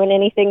out, doing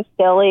anything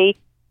silly.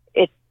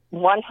 It's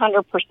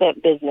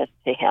 100% business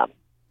to him.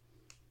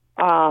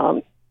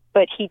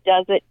 But he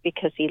does it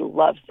because he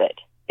loves it.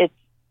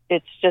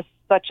 It's just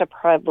such a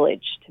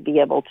privilege to be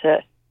able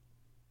to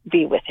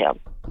be with him.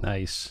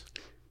 Nice.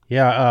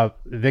 Yeah,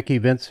 Shelley,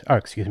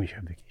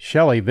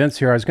 Vince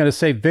here. I was going to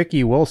say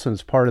Vicki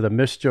Wilson's part of the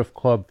Mischief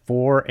Club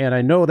 4, and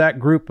I know that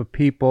group of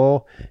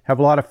people have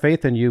a lot of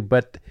faith in you,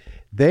 but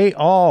they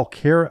all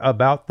care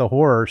about the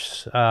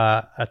horse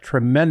a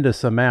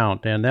tremendous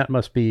amount, and that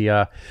must be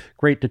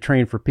great to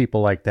train for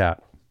people like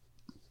that.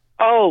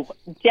 Oh,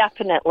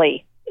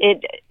 definitely.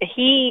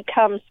 He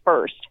comes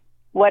first.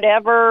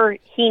 Whatever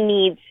he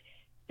needs,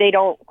 they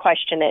don't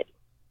question it.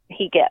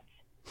 He gets.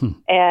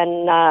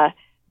 And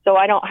so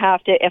I don't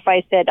have to, if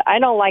I said, I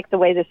don't like the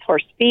way this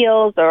horse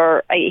feels,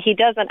 or he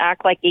doesn't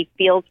act like he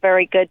feels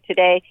very good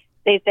today,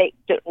 they say,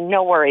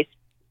 no worries.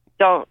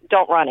 Don't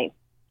run him.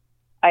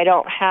 I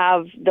don't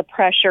have the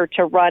pressure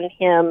to run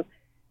him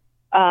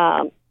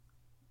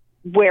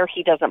where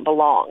he doesn't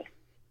belong.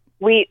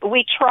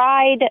 We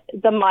tried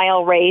the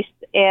mile race,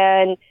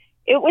 and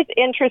it was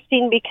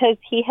interesting because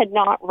he had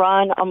not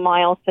run a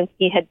mile since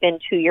he had been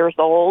 2 years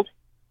old.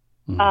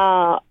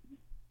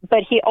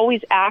 But he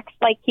always acts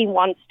like he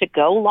wants to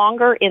go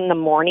longer in the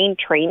morning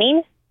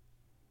training.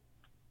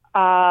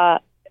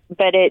 But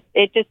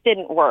it just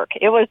didn't work.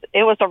 It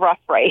was a rough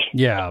race.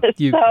 Yeah.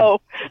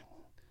 So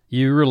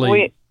you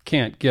really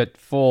can't get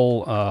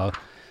full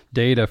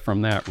data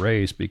from that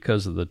race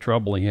because of the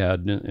trouble he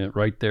had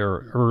right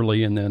there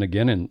early and then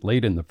again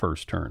late in the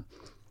first turn.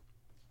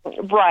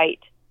 Right.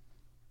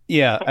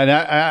 Yeah, and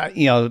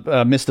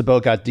I missed the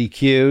boat, got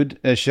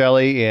DQ'd,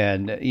 Shelley,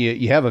 and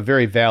you have a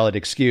very valid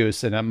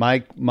excuse. And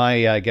my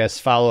I guess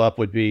follow up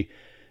would be,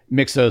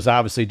 Mixo's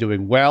obviously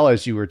doing well,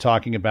 as you were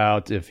talking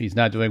about. If he's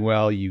not doing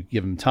well, you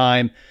give him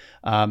time.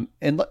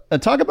 And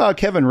talk about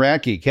Kevin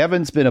Radke.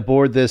 Kevin's been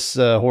aboard this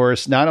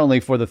horse not only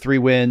for the 3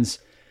 wins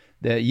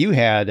that you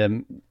had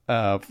him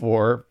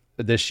for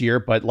this year,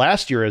 but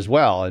last year as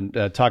well. And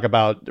talk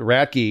about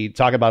Radke.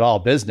 Talk about all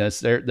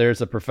business.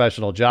 There's a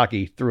professional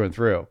jockey through and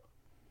through.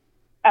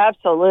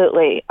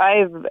 Absolutely.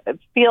 I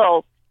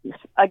feel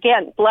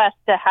again, blessed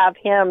to have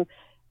him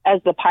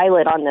as the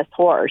pilot on this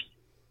horse.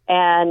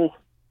 And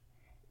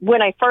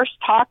when I first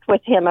talked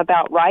with him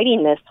about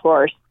riding this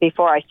horse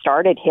before I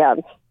started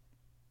him,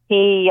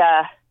 he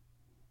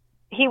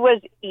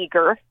was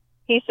eager.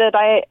 He said,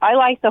 I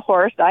like the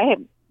horse.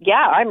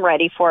 I'm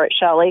ready for it,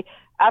 Shelley.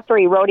 After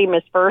he rode him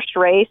his first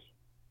race,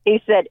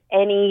 he said,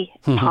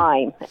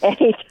 anytime.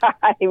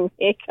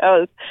 He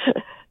goes,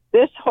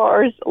 this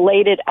horse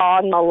laid it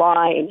on the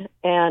line.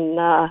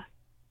 And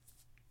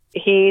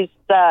he's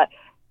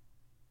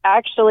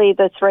actually,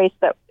 this race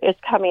that is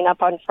coming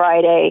up on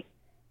Friday,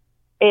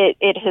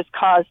 it has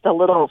caused a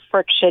little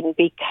friction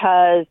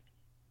because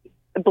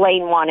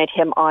Blaine wanted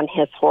him on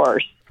his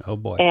horse. Oh,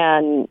 boy.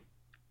 And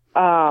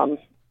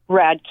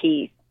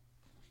Radke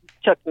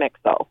took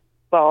Mixo.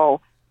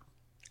 So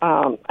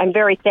I'm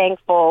very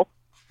thankful,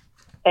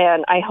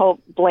 and I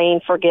hope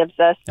Blaine forgives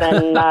us,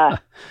 and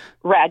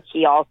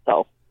Radke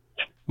also.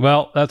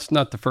 Well, that's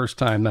not the first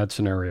time that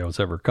scenario has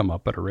ever come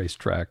up at a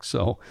racetrack.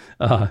 So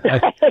we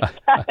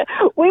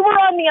were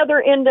on the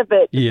other end of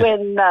it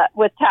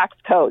with tax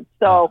code.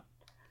 So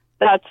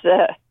that's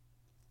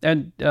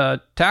And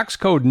tax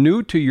code,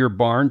 new to your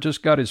barn,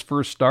 just got his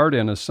first start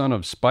in, a son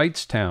of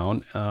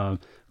Speightstown,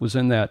 was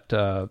in that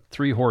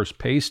 3-horse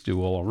pace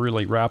duel, a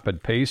really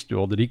rapid pace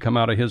duel. Did he come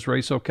out of his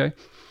race okay?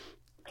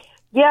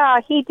 Yeah,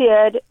 he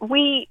did.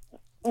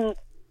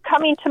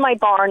 Coming to my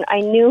barn,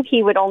 I knew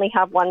he would only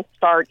have one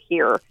start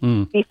here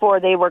before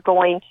they were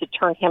going to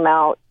turn him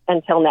out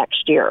until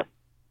next year.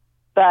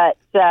 But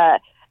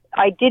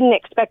I didn't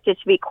expect it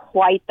to be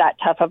quite that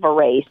tough of a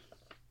race.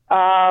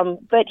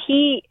 But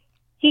he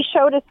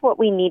showed us what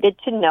we needed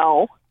to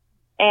know,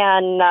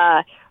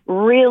 and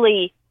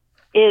really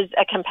is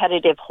a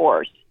competitive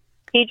horse.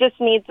 He just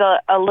needs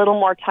a little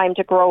more time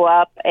to grow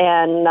up,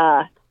 and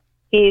I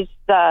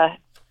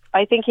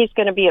think he's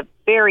going to be a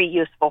very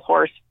useful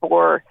horse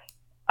for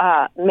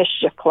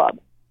Mischief Club.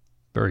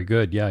 Very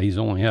good. Yeah, he's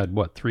only had,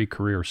 3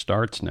 career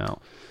starts now.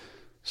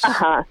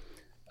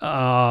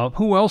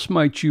 Who else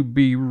might you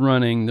be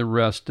running the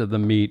rest of the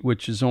meet,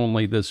 which is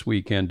only this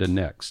weekend and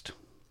next?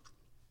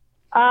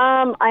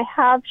 I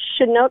have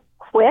Chinook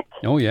Quick.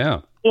 Oh,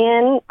 yeah.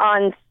 In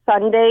on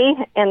Sunday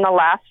in the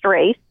last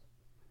race.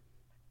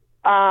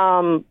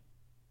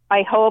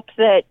 I hope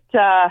that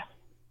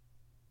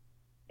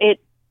it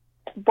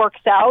works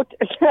out.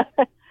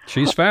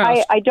 She's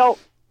fast.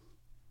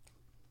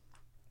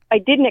 I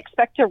didn't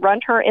expect to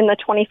run her in the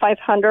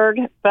 2,500,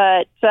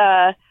 but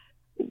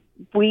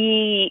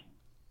we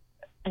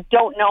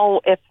don't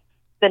know if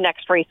the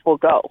next race will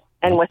go.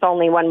 And with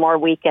only one more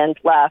weekend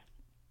left,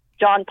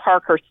 John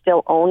Parker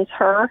still owns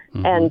her,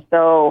 and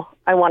so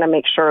I want to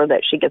make sure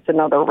that she gets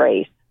another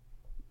race.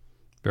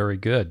 Very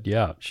good.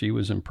 Yeah, she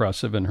was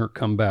impressive in her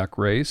comeback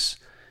race.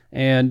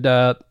 And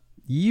What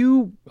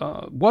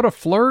a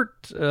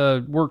Flirt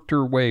worked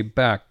her way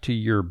back to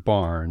your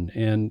barn,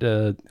 and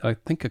I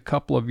think a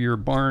couple of your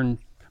barn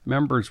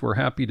members were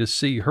happy to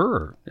see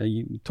her.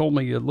 You told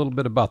me a little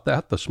bit about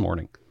that this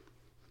morning.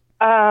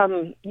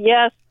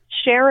 Yes,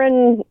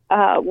 Sharon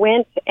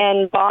went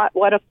and bought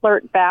What a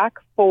Flirt back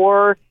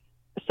for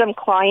some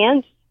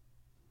clients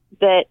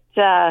that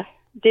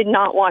did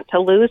not want to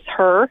lose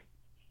her.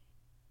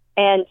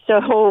 And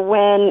so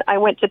when I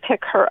went to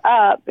pick her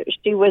up,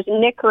 she was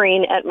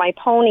nickering at my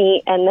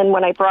pony. And then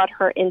when I brought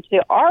her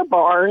into our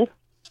barn,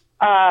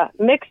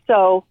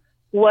 Mixo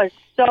was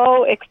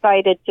so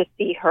excited to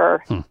see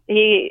her.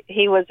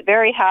 He was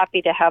very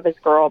happy to have his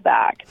girl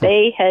back.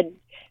 They had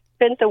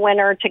spent the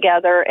winter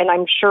together, and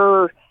I'm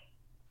sure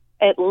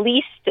at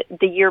least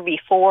the year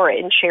before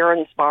in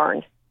Sharon's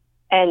barn.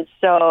 And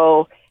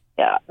so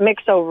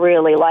Mixo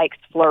really likes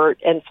Flirt,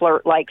 and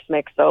Flirt likes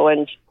Mixo,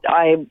 and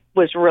I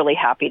was really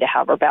happy to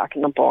have her back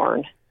in the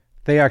barn.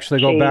 They actually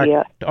go back.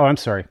 Oh, I'm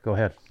sorry. Go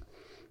ahead.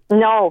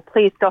 No,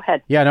 please go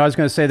ahead. Yeah, no, I was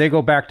going to say they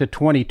go back to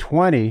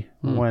 2020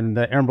 when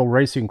the Emerald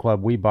Racing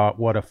Club, we bought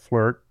What a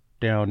Flirt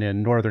down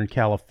in Northern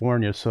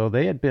California. So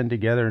they had been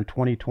together in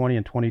 2020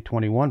 and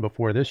 2021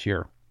 before this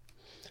year.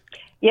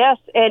 Yes,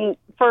 and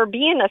for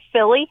being a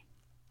filly,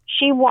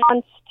 she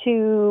wants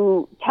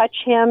to touch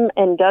him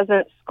and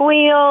doesn't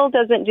squeal,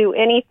 doesn't do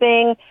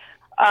anything.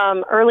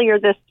 Earlier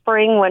this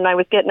spring when I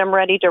was getting him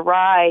ready to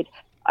ride,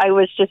 I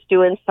was just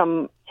doing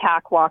some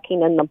tack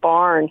walking in the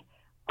barn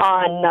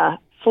on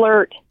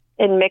Flirt,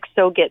 and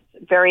Mixo gets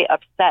very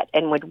upset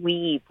and would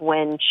weave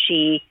when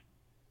she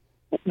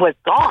was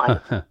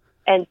gone.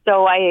 And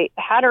so I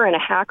had her in a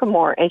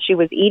hackamore, and she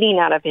was eating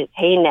out of his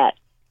hay net.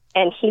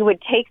 And he would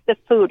take the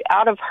food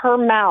out of her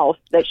mouth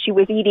that she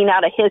was eating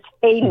out of his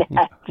hay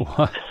net.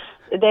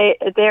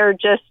 They're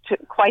just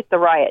quite the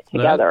riot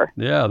together.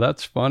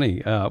 That's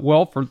funny.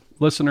 Well, for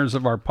listeners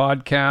of our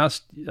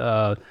podcast,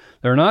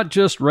 they're not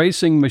just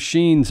racing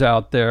machines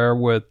out there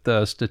with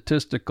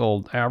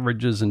statistical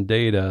averages and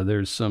data.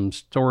 There's some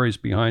stories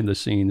behind the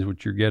scenes,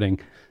 which you're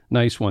getting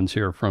nice ones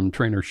here from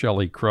trainer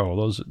Shelley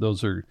Crow.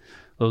 Those are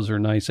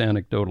nice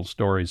anecdotal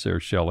stories there,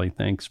 Shelley.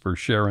 Thanks for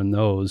sharing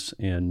those.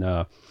 And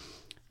oh,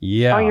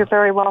 you're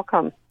very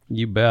welcome.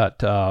 You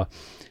bet.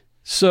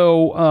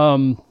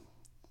 So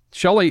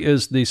Shelley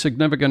is the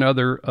significant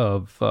other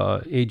of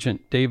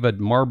Agent David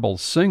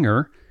Marbles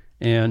Singer.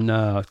 And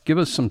give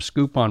us some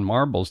scoop on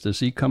Marbles. Does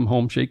he come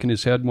home shaking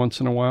his head once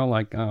in a while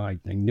like, oh, I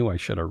knew I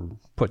should have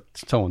put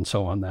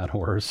so-and-so on that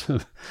horse?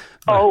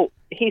 Oh,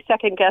 he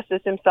second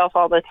guesses himself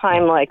all the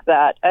time like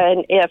that.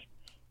 And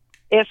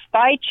if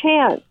by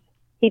chance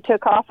he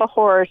took off a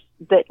horse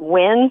that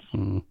wins,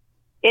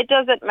 it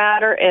doesn't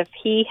matter if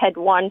he had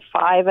won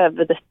 5 of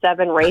the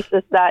 7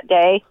 races that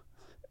day.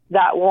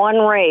 That one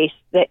race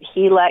that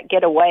he let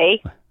get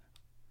away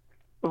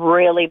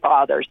really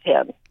bothers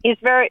him.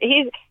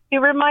 He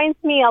reminds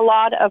me a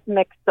lot of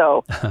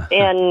Mixo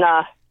in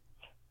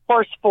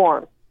horse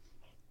form.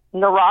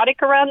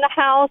 Neurotic around the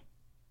house,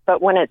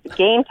 but when it's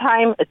game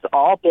time, it's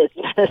all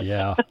business.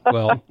 Yeah,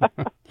 well,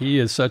 he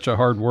is such a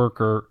hard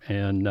worker,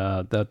 and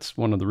that's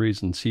one of the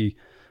reasons he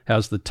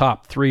has the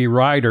top 3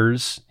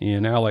 riders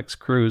in Alex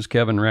Cruz,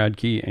 Kevin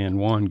Radke, and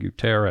Juan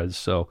Gutierrez.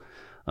 So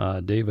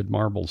David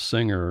Marbles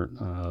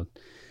Singer,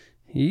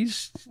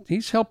 he's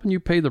helping you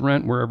pay the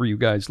rent wherever you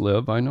guys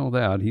live. I know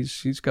that.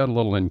 He's got a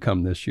little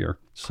income this year.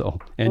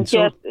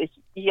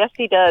 Yes,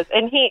 he does.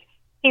 And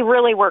he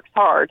really works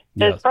hard.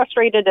 Yes. As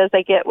frustrated as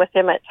I get with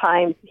him at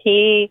times,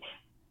 he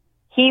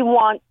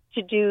wants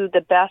to do the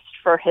best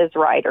for his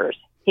riders.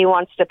 He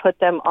wants to put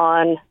them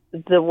on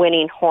the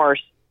winning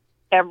horse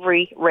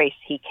every race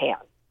he can.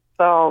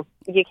 So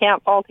you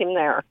can't fault him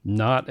there.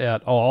 Not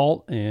at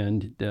all.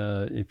 And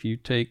if you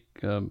take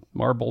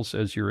Marbles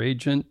as your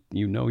agent,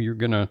 you know you're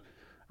going to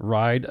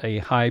ride a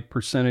high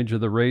percentage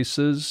of the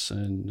races.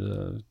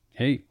 And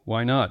hey,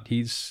 why not?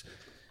 He's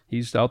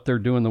out there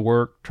doing the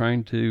work,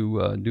 trying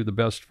to do the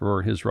best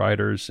for his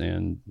riders,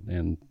 and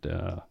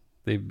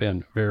they've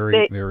been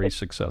very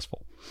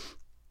successful.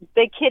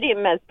 They kid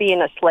him as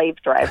being a slave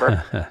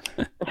driver.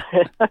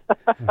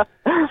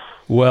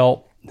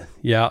 Well,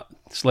 yeah,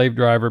 slave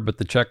driver, but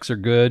the checks are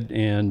good,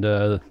 and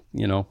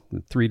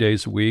 3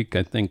 days a week.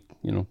 I think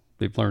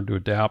they've learned to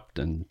adapt,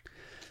 and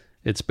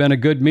it's been a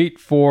good meet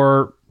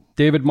for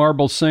David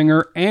Marbles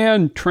Singer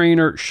and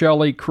trainer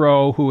Shelley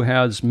Crow, who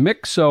has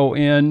Mixo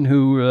in,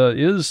 who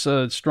is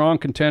a strong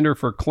contender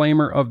for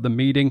claimer of the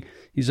meeting.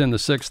 He's in the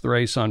 6th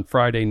race on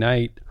Friday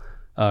night.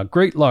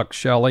 Great luck,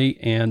 Shelley,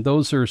 and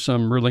those are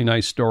some really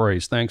nice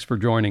stories. Thanks for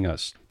joining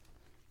us.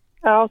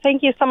 Oh,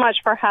 thank you so much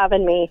for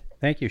having me.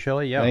 Thank you,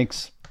 Shelley. Yeah.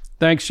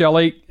 Thanks,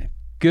 Shelley.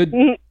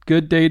 Good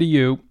day to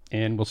you,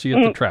 and we'll see you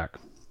at the track.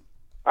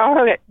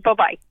 Okay,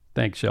 bye-bye.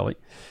 Thanks, Shelley.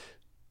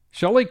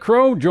 Shelley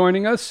Crow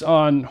joining us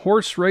on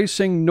Horse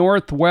Racing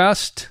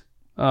Northwest.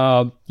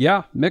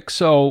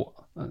 Mixo.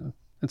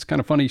 It's kind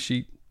of funny.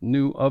 She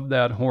knew of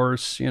that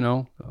horse,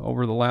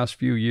 over the last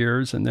few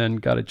years, and then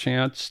got a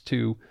chance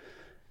to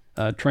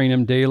train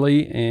him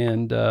daily,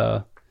 and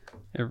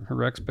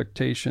her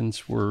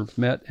expectations were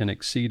met and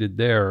exceeded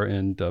there.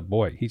 And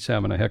boy, he's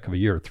having a heck of a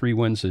year. 3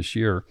 wins this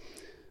year,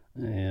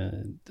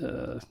 and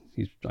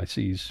I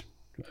see he's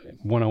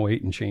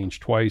 108 and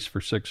change twice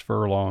for 6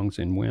 furlongs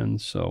in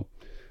wins. So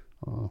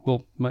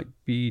might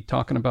be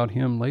talking about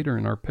him later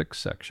in our picks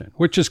section,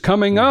 which is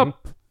coming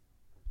up.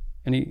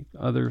 Any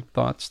other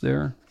thoughts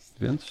there,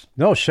 Vince?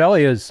 No,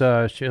 Shelley is,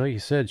 like you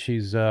said,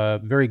 she's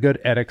very good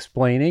at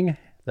explaining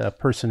the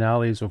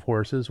personalities of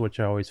horses, which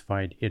I always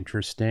find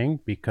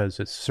interesting because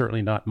it's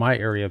certainly not my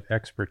area of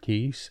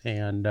expertise.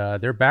 And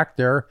they're back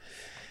there,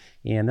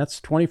 and that's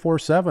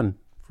 24/7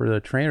 for the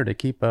trainer to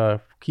keep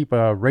a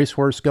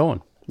racehorse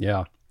going.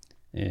 Yeah,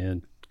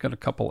 and got a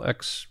couple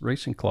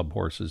ex-racing club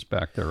horses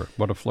back there.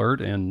 What a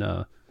flirt. And,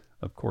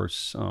 of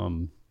course,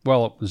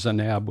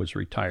 Zanab was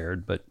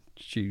retired, but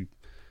she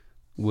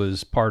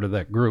was part of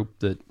that group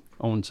that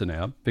owned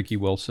Zanab, Vicki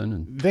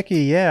Wilson.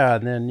 Vicki, yeah.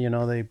 And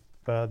then,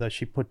 that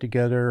she put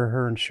together,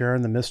 her and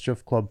Sharon, the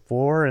Mischief Club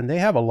 4, and they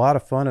have a lot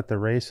of fun at the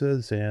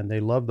races, and they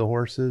love the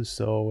horses.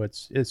 So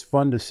it's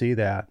fun to see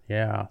that.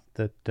 Yeah,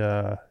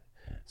 that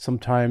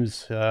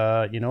sometimes,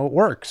 it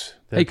works.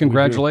 Hey,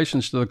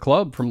 congratulations to the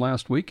club from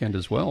last weekend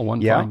as well.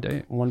 One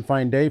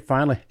fine day.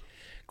 Finally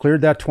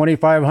cleared that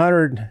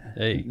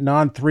 2,500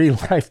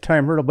 non-3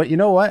 lifetime hurdle. But you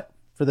know what?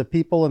 For the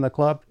people in the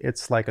club,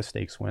 it's like a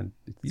stakes win.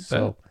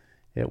 So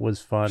it was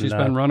fun. She's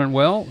been running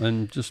well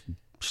and just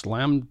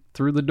slammed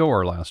through the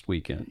door last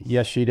weekend.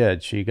 Yes, she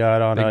did. She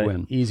got on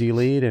an easy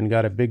lead and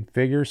got a big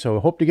figure. So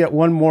hope to get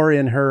one more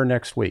in her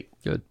next week.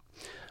 Good.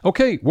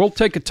 Okay, we'll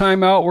take a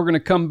timeout. We're going to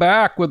come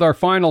back with our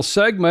final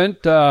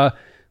segment.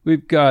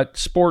 We've got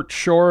sports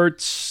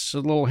shorts,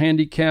 a little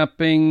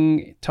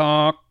handicapping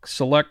talk,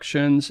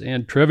 selections,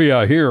 and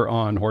trivia here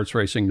on Horse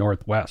Racing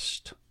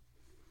Northwest.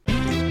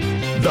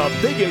 The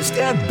biggest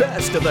and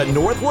best of the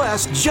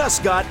Northwest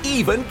just got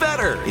even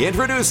better.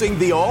 Introducing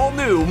the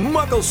all-new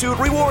Muckleshoot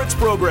Rewards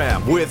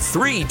Program with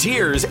 3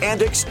 tiers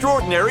and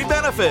extraordinary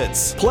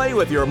benefits. Play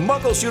with your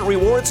Muckleshoot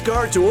Rewards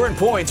card to earn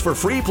points for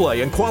free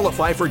play and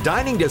qualify for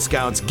dining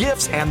discounts,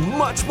 gifts, and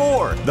much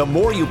more. The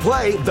more you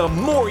play, the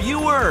more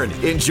you earn.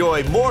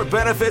 Enjoy more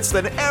benefits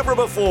than ever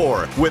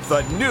before with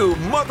the new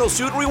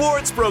Muckleshoot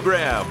Rewards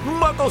Program.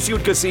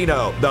 Muckleshoot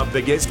Casino, the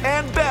biggest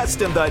and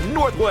best in the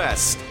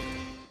Northwest.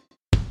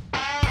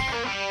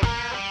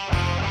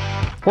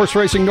 Horse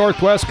Racing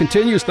Northwest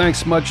continues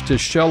thanks much to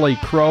Shelley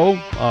Crow.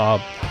 A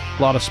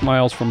lot of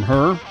smiles from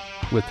her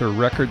with her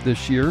record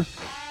this year,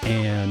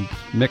 and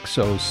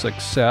Mixo's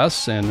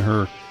success and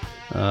her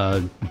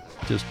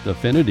just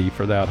affinity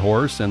for that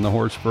horse and the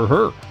horse for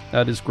her.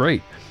 That is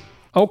great.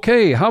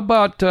 Okay, how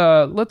about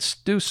let's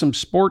do some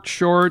sports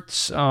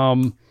shorts.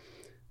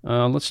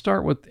 Let's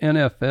start with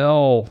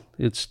NFL.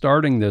 It's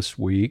starting this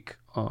week.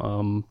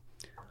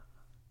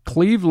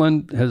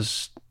 Cleveland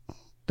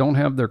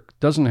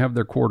doesn't have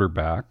their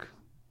quarterback,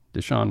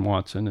 Deshaun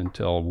Watson,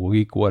 until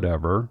week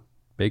whatever.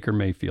 Baker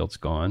Mayfield's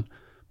gone,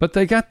 but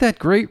they got that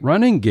great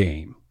running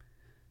game.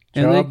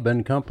 Chubb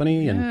and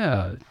company,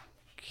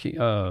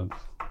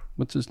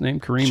 what's his name?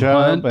 Kareem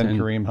Chubb Hunt and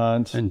Kareem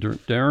Hunt and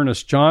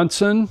D'Ernest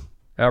Johnson,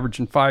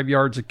 averaging 5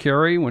 yards a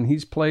carry when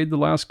he's played the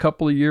last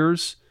couple of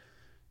years.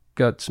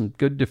 Got some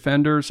good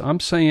defenders. I'm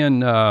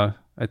saying, I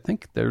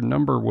think their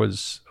number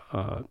was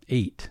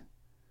 8.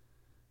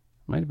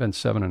 Might have been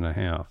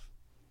 7.5.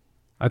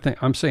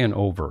 I'm saying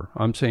over.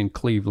 I'm saying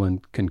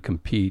Cleveland can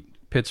compete.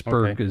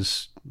 Pittsburgh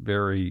is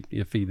very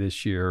iffy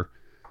this year,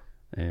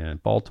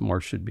 and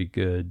Baltimore should be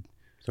good.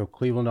 So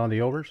Cleveland on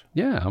the overs?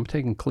 Yeah, I'm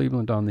taking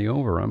Cleveland on the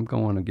over. I'm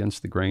going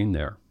against the grain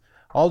there.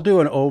 I'll do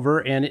an over,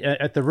 and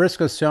at the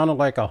risk of sounding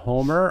like a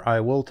homer, I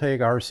will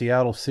take our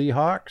Seattle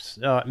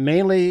Seahawks,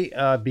 mainly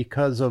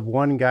because of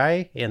one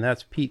guy, and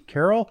that's Pete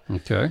Carroll.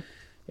 Okay.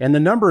 And the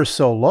number is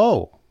so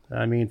low.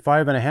 I mean,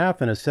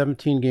 5.5 in a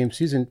 17-game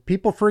season.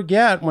 People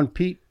forget when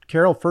Pete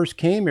Carroll first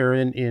came here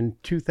in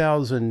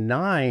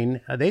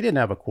 2009, they didn't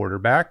have a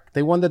quarterback.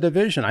 They won the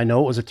division. I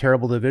know it was a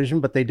terrible division,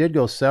 but they did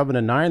go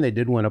 7-9. They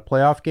did win a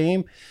playoff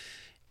game.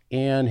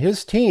 And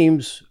his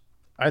teams,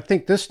 I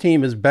think this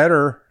team is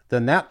better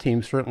than that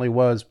team certainly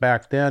was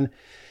back then.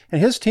 And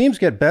his teams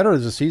get better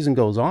as the season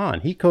goes on.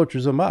 He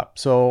coaches them up.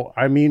 So,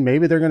 I mean,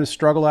 maybe they're going to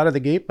struggle out of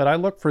the gate, but I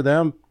look for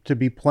them to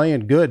be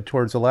playing good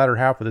towards the latter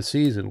half of the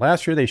season.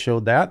 Last year they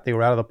showed that. They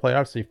were out of the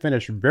playoffs. They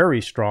finished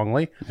very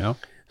strongly. Yeah.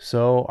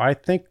 So I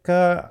think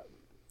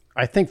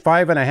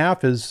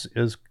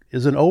 5.5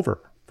 is an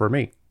over for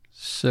me.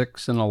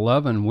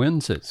 6-11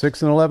 wins it.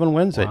 6-11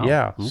 wins it.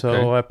 Yeah. Okay.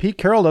 So Pete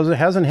Carroll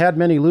hasn't had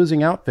many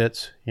losing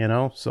outfits,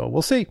 so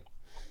we'll see.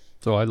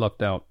 So I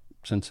left out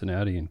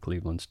Cincinnati in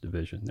Cleveland's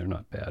division. They're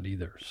not bad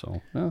either.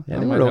 So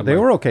they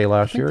were okay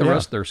last year. The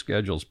rest of their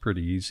schedule's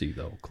pretty easy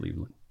though,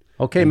 Cleveland.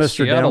 Okay, and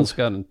Mr. Seattle's Daniels.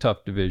 got a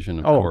tough division,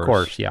 of course. course. Of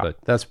course, yeah. But,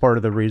 that's part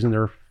of the reason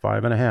they're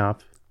 5.5.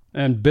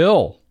 And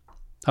Bill,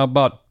 how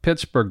about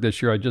Pittsburgh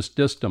this year? I just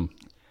dissed them.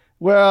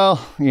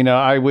 Well,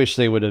 I wish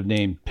they would have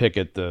named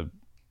Pickett the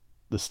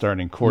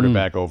starting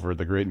quarterback over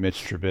the great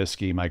Mitch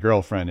Trubisky. My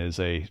girlfriend is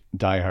a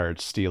diehard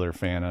Steeler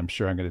fan. I'm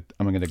sure I'm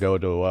gonna go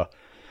to a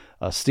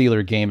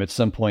Steeler game at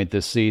some point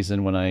this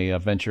season when I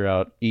venture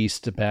out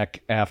east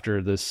back after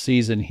the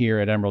season here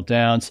at Emerald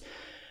Downs.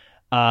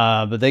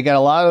 But they got a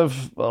lot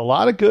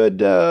of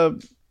good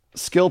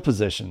skill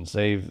positions.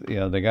 They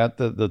got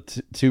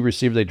the two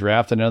receivers they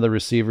drafted. Another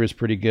receiver is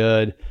pretty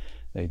good.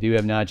 They do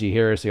have Najee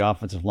Harris. The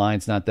offensive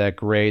line's not that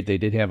great. They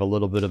did have a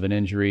little bit of an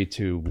injury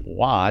to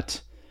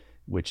Watt,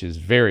 which is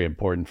very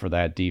important for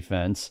that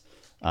defense.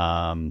 So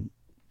I'm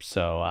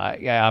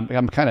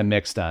kind of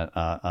mixed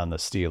on the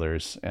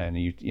Steelers. And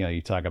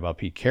you talk about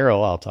Pete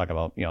Carroll. I'll talk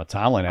about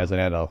Tomlin hasn't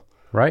had a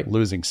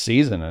losing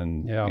season,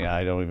 and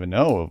I don't even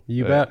know.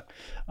 You bet.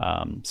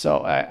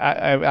 So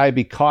I'd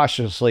be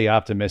cautiously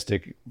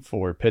optimistic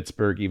for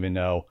Pittsburgh, even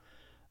though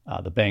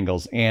the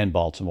Bengals and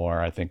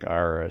Baltimore, I think,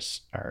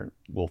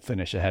 will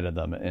finish ahead of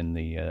them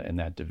in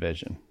that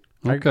division.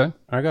 Okay.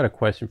 I got a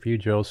question for you,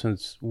 Joe.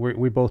 Since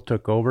we both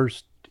took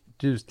overs,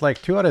 just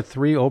like 2 out of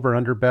 3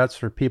 over/under bets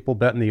for people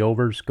betting the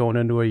overs going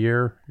into a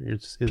year.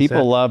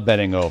 People love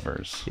betting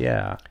overs.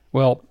 Yeah.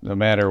 Well, no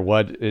matter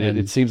what,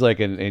 it seems like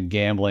in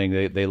gambling,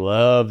 they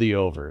love the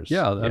overs.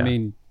 Yeah. I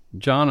mean,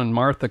 John and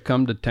Martha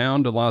come to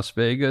town to Las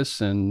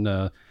Vegas and,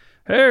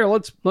 hey,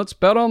 let's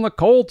bet on the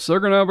Colts. They're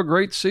going to have a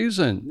great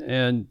season.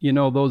 And,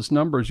 those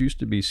numbers used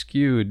to be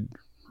skewed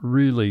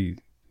really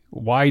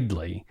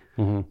widely.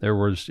 Mm-hmm. There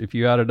was, if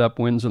you added up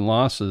wins and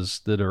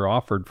losses that are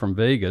offered from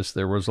Vegas,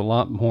 there was a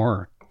lot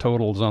more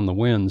totals on the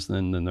wins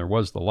than there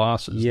was the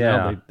losses.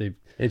 Yeah. Now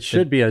it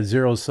should be a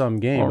zero-sum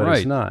game, but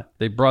it's not.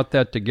 They brought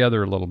that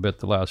together a little bit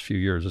the last few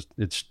years.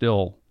 It's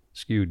still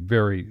skewed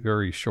very,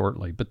 very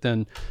shortly. But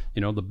then,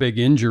 the big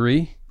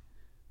injury,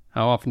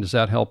 how often does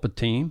that help a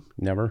team?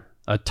 Never.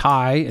 A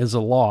tie is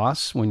a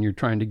loss when you're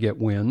trying to get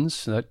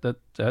wins.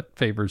 That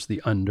favors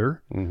the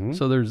under. Mm-hmm.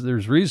 So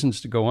there's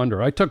reasons to go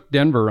under. I took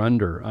Denver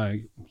under.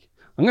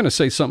 I'm going to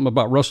say something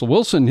about Russell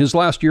Wilson. His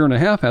last year and a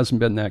half hasn't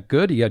been that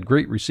good. He had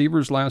great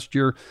receivers last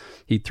year.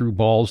 He threw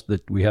balls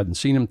that we hadn't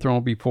seen him throw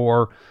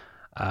before.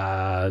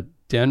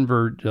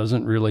 Denver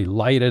doesn't really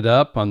light it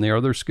up on their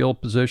other skill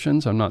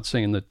positions. I'm not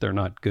saying that they're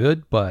not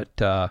good, but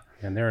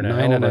and they're in a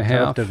hell of a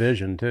tough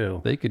division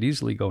too. They could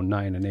easily go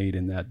 9-8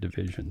 in that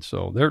division.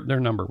 So their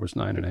number was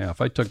 9.5.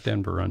 I took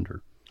Denver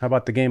under. How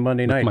about the game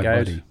Monday night,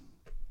 guys? Buddy.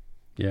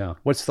 Yeah.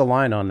 What's the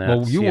line on that?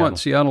 Well, you want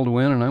Seattle to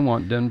win, and I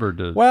want Denver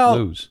to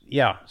lose.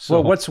 Yeah.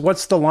 So well,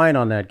 what's the line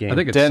on that game? I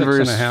think it's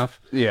Denver's 6.5.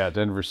 Yeah,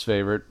 Denver's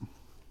favorite.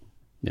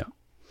 Yeah.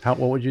 What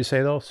would you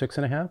say though?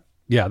 6.5?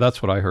 Yeah,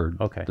 that's what I heard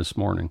this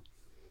morning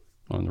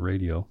on the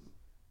radio.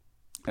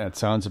 That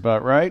sounds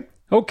about right.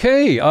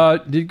 Okay.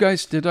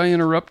 Did I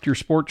interrupt your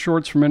sports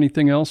shorts from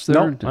anything else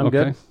there? No, I'm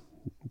good.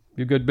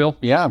 You good, Bill?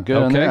 Yeah, I'm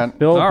good on that.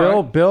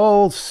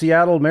 Bill,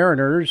 Seattle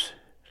Mariners.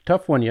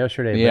 Tough one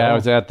yesterday. Yeah, Bill. I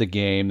was at the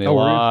game. They really?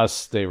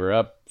 lost. They were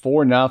up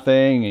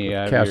 4-0. You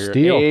have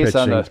Castillo your ace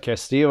pitching.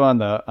 Castillo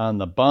on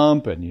the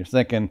bump, and you're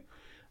thinking,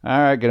 all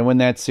right, going to win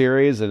that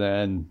series, and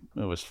then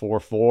it was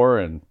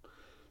 4-4, and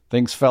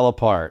things fell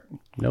apart.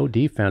 No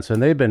defense,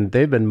 and they've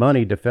been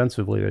money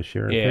defensively this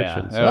year in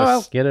pitching.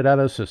 So get it out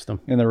of the system.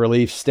 And the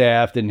relief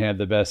staff didn't have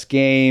the best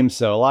game,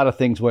 so a lot of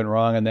things went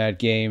wrong in that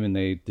game, and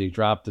they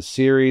dropped the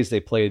series. They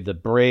played the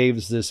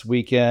Braves this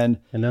weekend,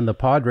 and then the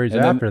Padres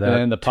after that.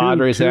 And the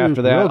Padres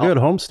after that. Real good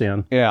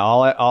homestand. Yeah,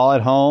 all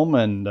at home,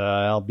 and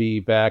I'll be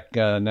back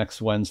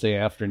next Wednesday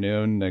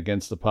afternoon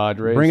against the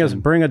Padres.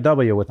 Bring a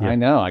W with you. I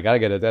know, I got to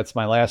get it. That's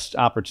my last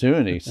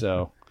opportunity,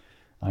 so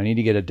I need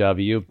to get a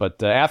W.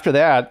 But after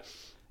that,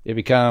 it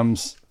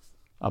becomes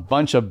a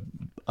bunch of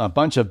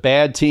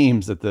bad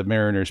teams that the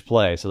Mariners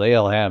play. So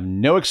they'll have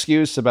no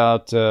excuse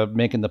about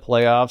making the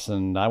playoffs,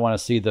 and I want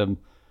to see them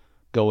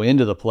go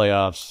into the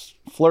playoffs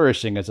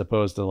flourishing as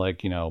opposed to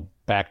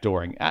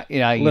backdooring.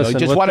 You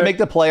just want to make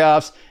the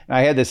playoffs. And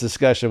I had this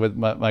discussion with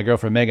my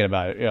girlfriend Megan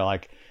about it. I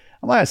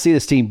want to see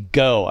this team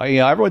go.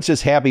 Everyone's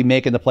just happy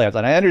making the playoffs,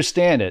 and I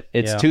understand it.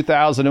 It's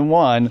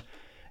 2001,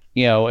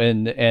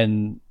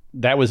 and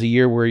that was a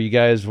year where you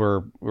guys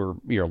were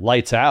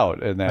lights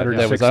out, and that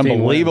was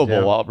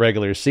unbelievable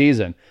regular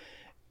season.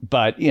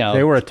 But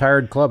they were a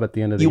tired club at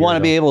the end of the year. You want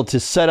to be able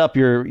to set up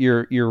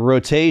your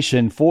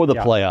rotation for the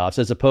playoffs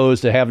as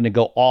opposed to having to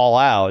go all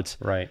out,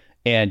 right?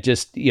 And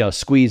just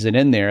squeeze it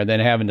in there, and then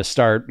having to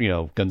start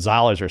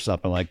Gonzalez or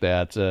something like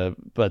that.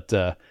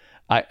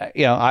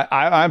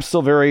 I'm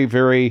still very,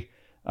 very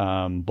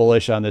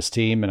bullish on this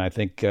team, and I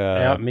think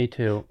me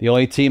too. The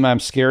only team I'm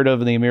scared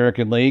of in the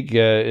American League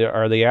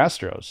are the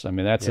Astros. I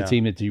mean, that's a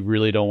team that you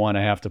really don't want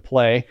to have to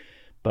play,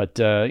 but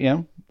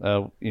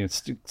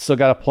it's still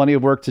got plenty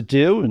of work to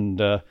do.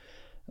 And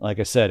like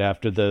I said,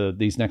 after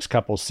these next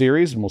couple of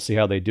series, and we'll see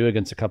how they do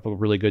against a couple of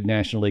really good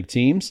National League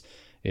teams,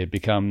 it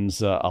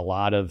becomes a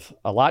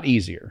lot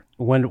easier.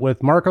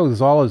 With Marco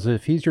Gonzalez,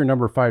 if he's your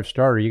number 5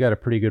 starter, you got a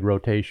pretty good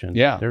rotation.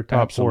 Yeah, their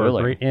top 4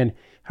 are great. And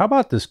how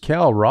about this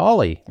Cal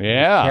Raleigh?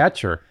 Yeah,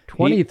 catcher,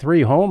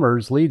 23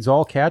 homers, leads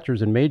all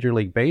catchers in Major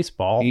League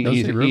Baseball.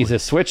 He's a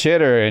switch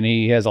hitter, and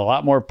he has a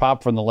lot more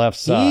pop from the left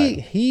side.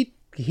 He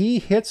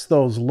hits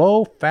those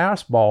low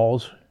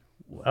fastballs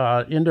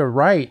into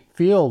right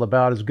field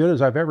about as good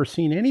as I've ever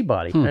seen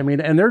anybody. I mean,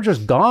 and they're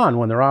just gone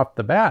when they're off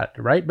the bat,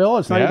 right, Bill?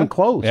 It's not even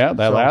close. Yeah,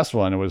 last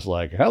one, it was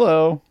like,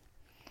 hello.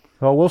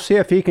 Well, we'll see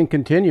if he can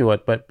continue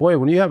it. But, boy,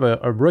 when you have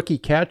a rookie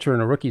catcher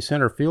and a rookie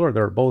center fielder,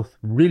 they're both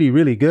really,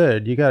 really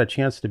good, you got a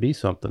chance to be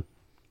something.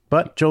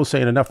 But Joe's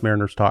saying enough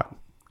Mariners talk.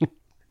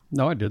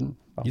 No, I didn't.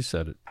 You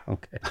said it.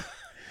 Okay.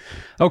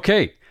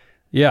 Okay.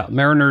 Yeah,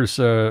 Mariners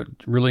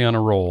really on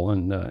a roll,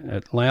 and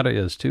Atlanta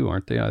is too,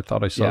 aren't they? I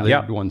thought I saw they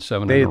had won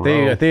 7 in a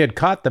row. They had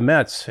caught the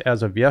Mets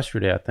as of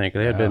yesterday, I think.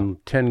 They had been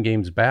 10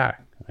 games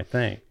back, I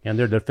think. And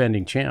they're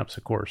defending champs,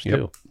 of course,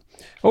 too.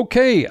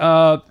 Okay,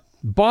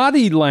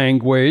 body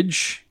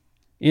language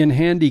in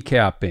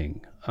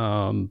handicapping.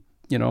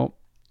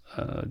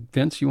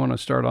 Vince, you want to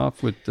start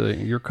off with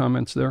your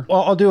comments there?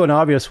 Well, I'll do an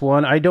obvious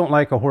one. I don't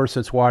like a horse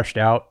that's washed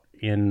out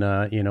in,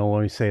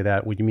 when we say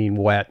that, we mean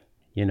wet.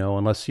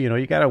 Unless,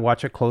 you got to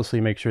watch it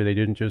closely, make sure they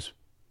didn't just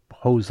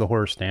hose the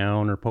horse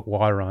down or put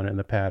water on it in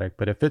the paddock.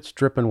 But if it's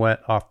dripping wet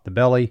off the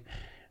belly,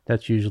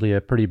 that's usually a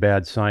pretty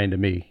bad sign to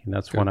me. And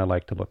that's one I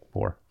like to look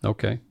for.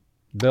 Okay.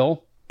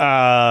 Bill?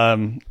 I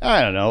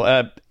don't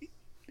know.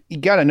 You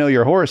got to know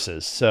your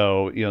horses.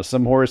 So,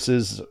 some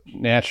horses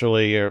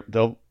naturally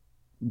they'll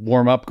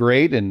warm up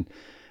great and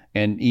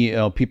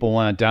people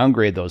want to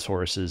downgrade those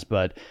horses.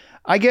 But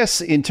I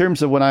guess in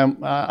terms of when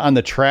I'm on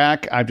the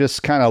track, I'm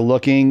just kind of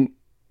looking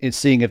and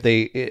seeing if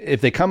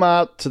they come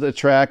out to the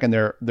track and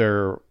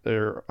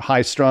they're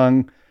high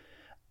strung,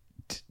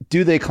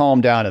 do they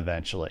calm down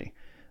eventually?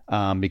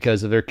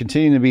 Because if they're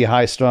continuing to be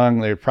high strung,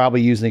 they're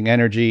probably using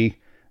energy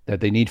that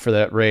they need for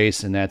that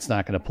race, and that's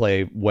not going to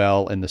play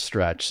well in the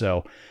stretch.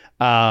 So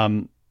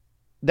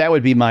that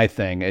would be my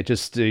thing. It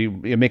just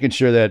making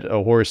sure that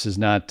a horse is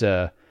not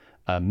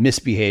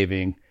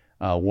misbehaving,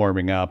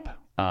 warming up.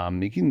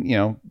 You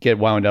can, get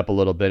wound up a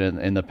little bit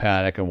in the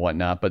paddock and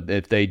whatnot. But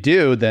if they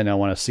do, then I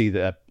want to see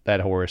that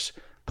horse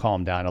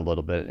calm down a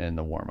little bit in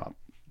the warm up.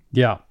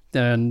 Yeah.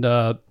 And,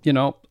 I'm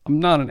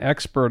not an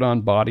expert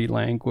on body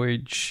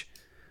language,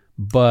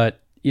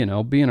 but,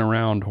 being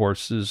around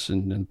horses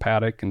and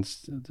paddock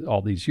and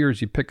all these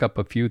years, you pick up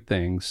a few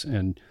things.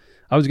 And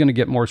I was going to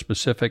get more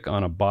specific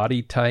on a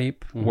body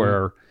type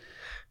where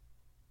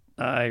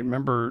I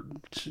remember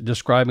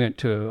describing it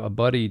to a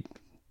buddy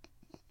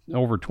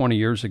over 20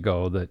 years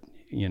ago that,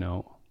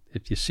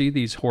 if you see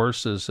these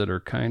horses that are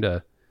kind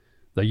of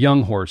the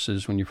young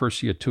horses, when you first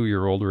see a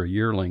 2-year-old or a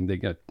yearling, they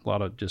get a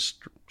lot of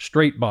just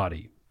straight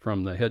body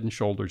from the head and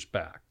shoulders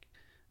back.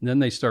 And then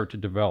they start to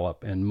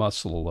develop and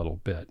muscle a little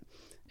bit.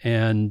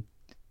 And,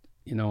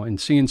 you know, and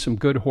seeing some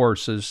good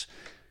horses,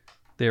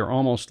 they're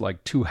almost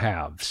like two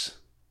halves.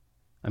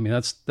 I mean,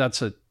 that's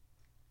the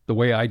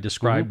way I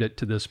described it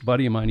to this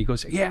buddy of mine. He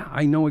goes, yeah,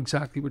 I know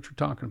exactly what you're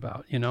talking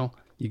about. You know,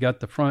 you got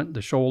the front,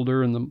 the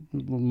shoulder, and the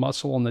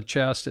muscle on the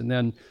chest, and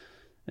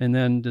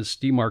then this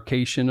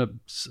demarcation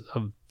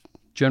of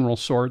general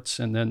sorts,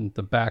 and then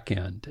the back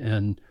end.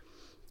 And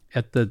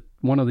at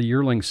one of the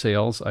yearling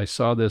sales, I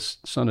saw this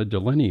Son of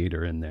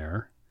Delineator in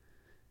there,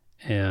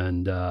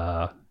 and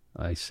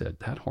I said,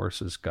 that horse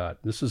has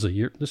got, this is a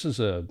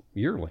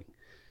yearling.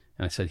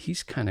 And I said,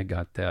 he's kind of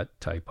got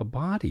that type of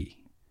body.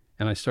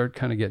 And I started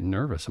kind of getting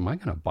nervous. Am I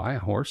going to buy a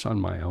horse on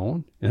my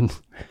own?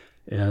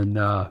 And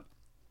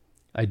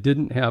I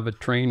didn't have a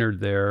trainer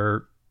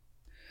there.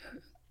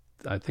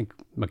 I think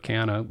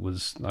McCanna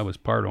I was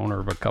part owner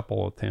of a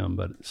couple with him,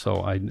 but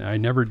so I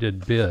never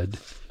did bid.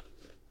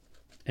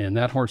 And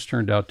that horse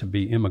turned out to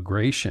be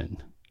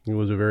Immigration. He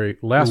was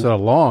lasted a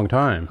long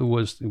time. He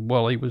was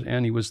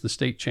the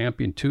state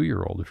champion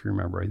 2-year-old, if you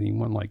remember. I think he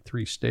won like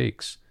 3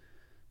 stakes.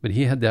 But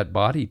he had that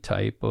body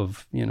type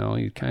of, you know,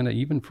 you kind of,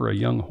 even for a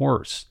young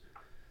horse.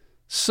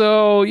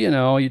 So, you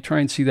know, you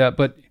try and see that.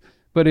 But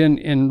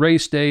in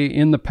race day,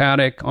 in the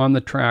paddock, on the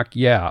track,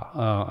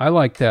 I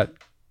like that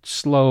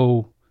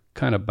slow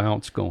kind of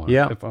bounce going.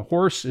 Yeah. If a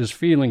horse is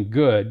feeling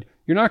good,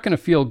 you're not going to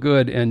feel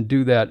good and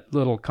do that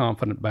little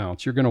confident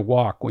bounce. You're going to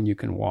walk when you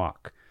can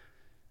walk.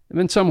 And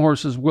then some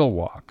horses will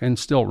walk and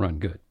still run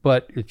good.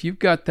 But if you've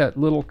got that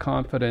little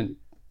confident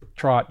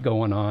trot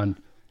going on,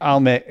 I'll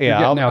make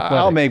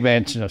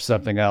mention of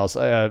something else,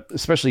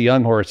 especially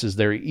young horses,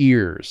 their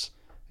ears.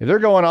 If they're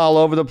going all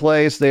over the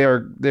place, they're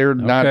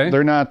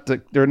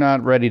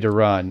not ready to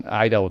run,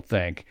 I don't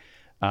think.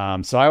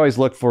 So I always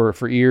look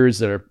for ears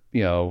that are,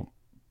 you know,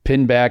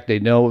 pinned back. They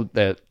know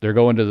that they're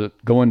going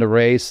to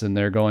race and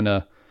they're going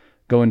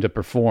to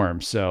perform.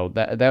 So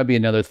that would be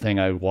another thing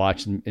I would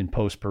watch in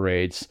post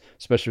parades,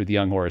 especially with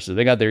young horses.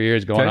 They got their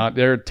ears going out.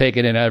 They're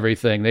taking in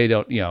everything. They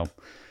don't, you know,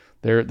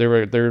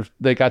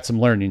 they got some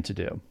learning to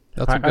do.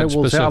 That's a good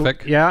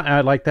specific.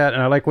 I like that.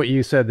 And I like what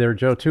you said there,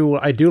 Joe, too.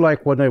 I do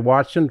like when I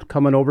watch them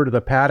coming over to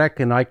the paddock,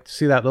 and I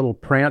see that little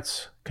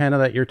prance kind of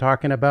that you're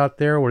talking about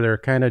there, where they're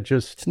kind of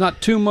just... It's not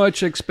too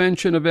much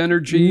expansion of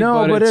energy,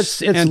 but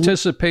it's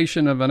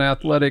anticipation of an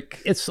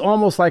athletic... It's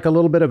almost like a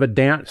little bit of a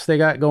dance they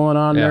got going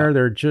on there.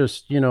 They're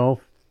just, you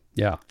know...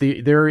 Yeah,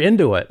 they're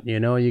into it. You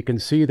know, you can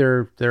see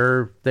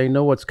they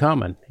know what's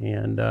coming,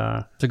 and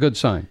it's a good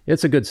sign.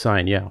 It's a good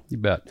sign, yeah. You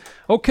bet.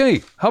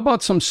 Okay, how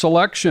about some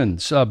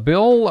selections,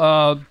 Bill?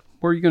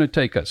 Where are you going to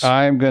take us?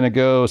 I'm going to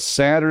go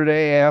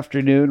Saturday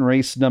afternoon,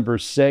 race number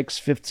 6,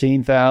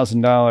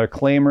 $15,000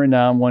 claimer.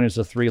 Now one is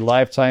a 3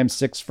 lifetime,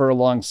 6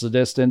 furlongs the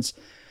distance,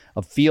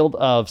 a field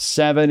of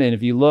 7, and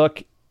if you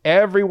look,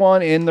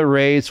 everyone in the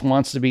race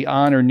wants to be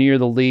on or near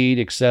the lead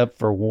except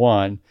for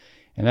one.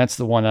 And that's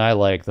the one I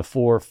like, the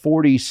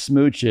 440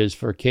 Smooches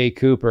for Kay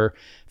Cooper.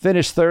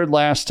 Finished 3rd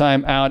last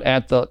time out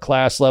at the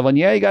class level. And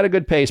yeah, he got a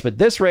good pace, but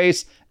this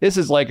race, this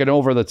is like an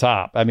over the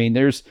top. I mean,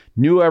 there's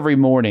New Every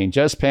Morning,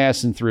 Just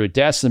Passing Through,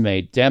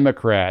 Decimate,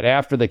 Democrat,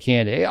 After the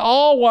Candy. They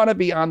all want to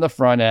be on the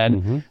front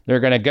end. Mm-hmm. They're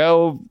going to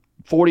go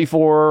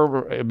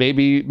 44,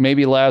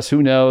 maybe less,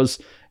 who knows.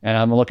 And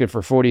I'm looking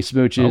for 40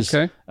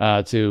 Smooches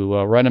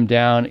to run them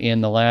down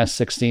in the last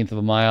 16th of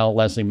a mile.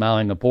 Leslie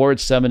Mowing aboard,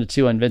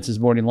 7-2 on Vince's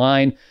Morning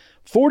Line.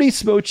 40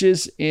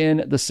 Smooches in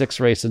the 6th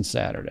race on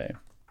Saturday.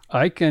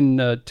 I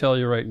can tell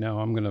you right now,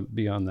 I'm going to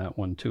be on that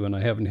one too, and I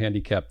haven't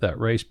handicapped that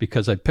race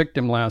because I picked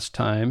him last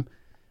time,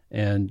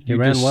 and he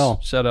ran well.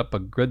 Set up a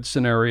good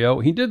scenario.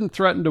 He didn't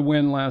threaten to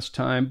win last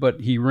time, but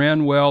he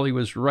ran well. He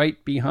was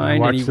right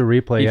behind. I watched the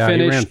replay. He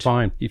ran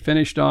fine. He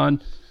finished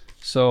on.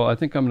 So I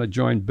think I'm going to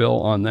join Bill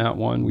on that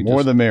one.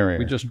 More the merrier.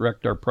 We just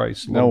wrecked our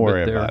price. Don't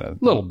worry about it.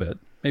 A little bit.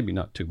 Maybe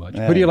not too much.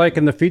 Who do you like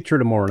in the feature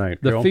tomorrow night,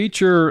 The Joe?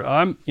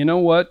 feature, you know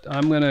what?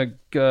 I'm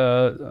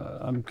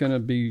gonna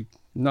be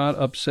not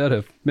upset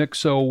if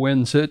Mixo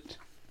wins it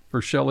for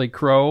Shelley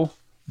Crow,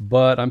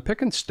 but I'm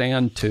picking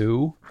Stand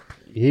 2.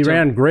 He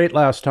ran great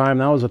last time.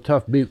 That was a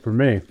tough beat for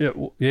me. That's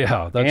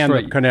and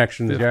right. The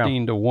connections,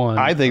 15-1.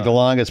 I think the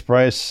longest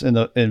price in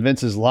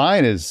Vince's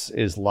line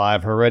is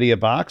live Heredia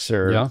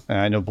Boxer. Yeah.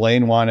 I know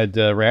Blaine wanted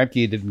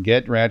Radke, didn't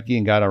get Radke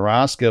and got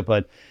Araska,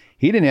 but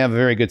he didn't have a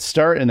very good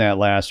start in that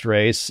last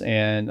race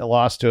and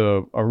lost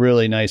to a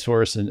really nice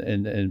horse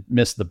and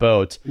missed the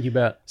boat. You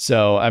bet.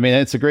 So, I mean,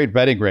 it's a great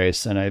betting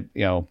race. And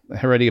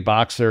Heredia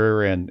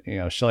Boxer and,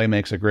 Shelley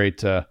makes a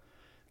great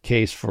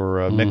case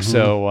for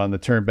Mixo on the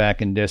turn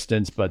back and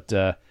distance. But,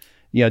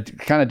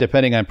 kind of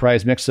depending on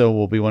price, Mixo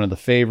will be one of the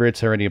favorites.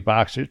 Heredia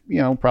Boxer,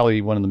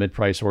 probably one of the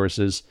mid-price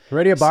horses.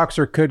 Heredia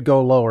Boxer could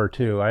go lower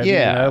too.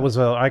 That was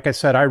like I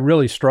said, I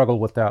really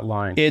struggled with that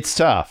line. It's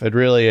tough. It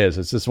really is.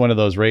 It's just one of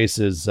those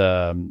races.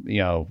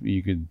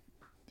 You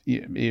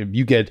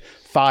you get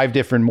 5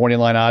 different morning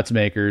line odds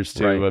makers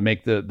to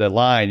make the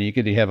line. You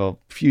could have a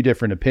few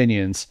different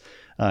opinions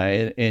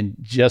in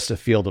just a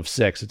field of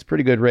 6. It's a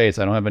pretty good race.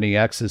 I don't have any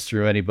X's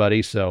through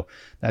anybody, so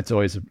that's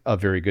always a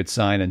very good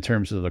sign in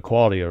terms of the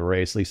quality of a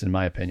race, at least in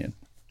my opinion.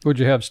 Would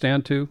you have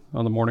stand 2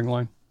 on the morning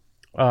line?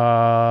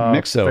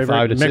 Mixo,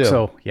 5-2.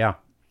 Mixo, yeah.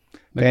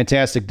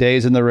 Fantastic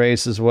days in the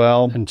race as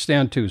well. And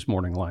stand 2's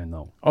morning line,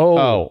 though.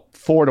 Oh,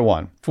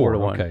 4-1.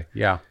 4-1. Okay.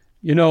 Yeah.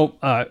 You know,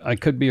 I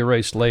could be a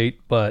race late,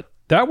 but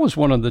that was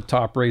one of the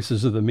top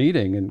races of the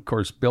meeting. And, of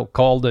course, Bill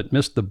called it,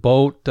 missed the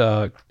boat,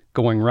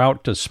 going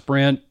route to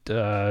sprint,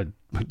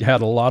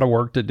 had a lot of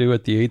work to do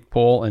at the 8th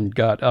pole and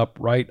got up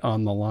right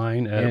on the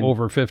line at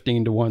over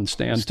 15-1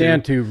 stand 2.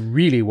 Stand 2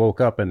 really woke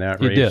up in that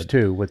race,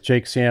 too, with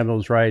Jake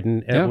Samuels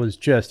riding. It was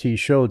just, he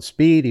showed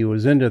speed. He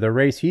was into the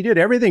race. He did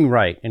everything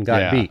right and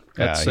got beat.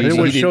 But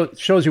it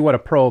shows you what a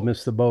pro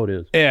missed the boat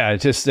is. Yeah,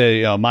 it's just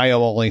my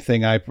only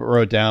thing I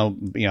wrote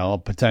down,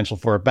 potential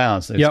for a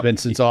bounce. It's been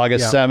since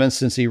August 7th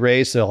since he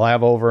raced. He'll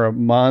have over a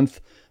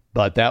month,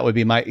 but that would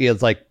be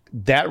it's like,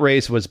 that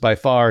race was by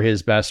far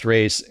his best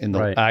race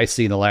I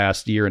see in the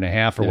last year and a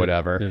half or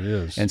whatever. It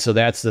is. And so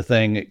that's the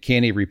thing.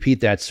 Can he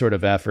repeat that sort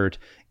of effort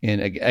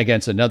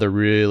against another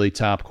really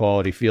top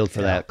quality field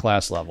for that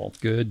class level?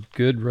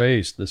 Good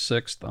race. The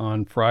 6th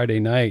on Friday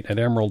night at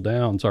Emerald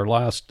Downs. Our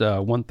last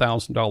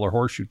 $1,000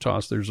 horseshoe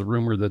toss. There's a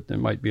rumor that there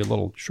might be a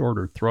little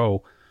shorter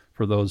throw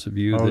for those of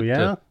you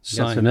that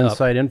sign some up.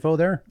 Inside info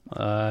there?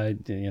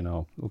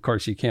 Of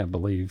course, you can't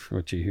believe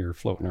what you hear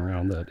floating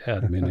around that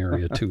admin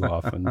area too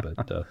often.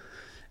 But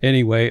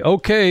anyway,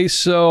 okay,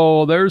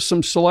 so there's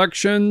some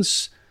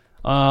selections.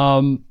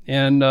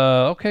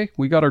 Okay,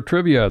 we got our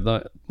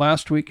trivia.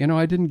 Last week,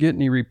 I didn't get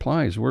any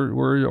replies. Where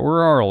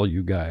are all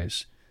you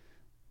guys?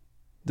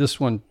 This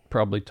one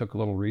probably took a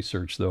little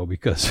research, though,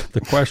 because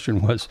the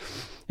question was,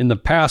 in the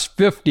past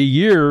 50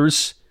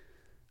 years...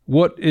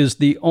 what is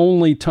the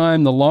only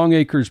time the Long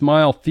Acres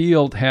Mile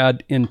field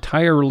had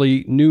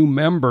entirely new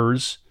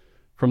members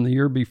from the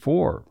year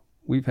before?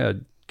 We've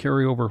had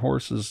carryover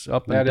horses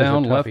up and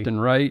down, left and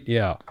right.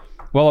 Yeah.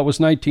 Well, it was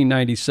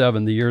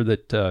 1997, the year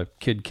that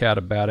Kid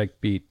Catabatic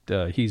beat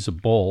He's a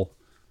Bull,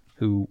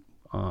 who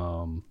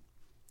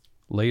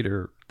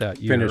later that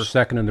year... finished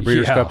second in the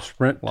Breeders' Cup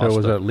Sprint.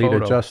 Was it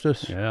Lita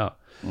Justice? Yeah.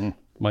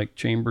 Mike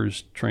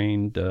Chambers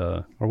trained...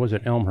 or was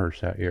it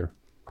Elmhurst that year?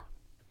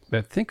 I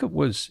think it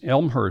was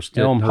Elmhurst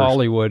at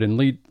Hollywood, and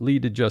Lee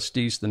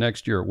Justice the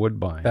next year at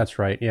Woodbine. That's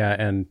right, yeah.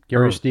 And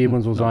Gary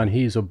Stevens was on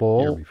He's a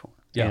Bull.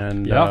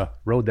 And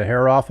rode the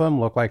hair off him,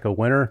 looked like a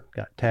winner,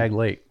 got tagged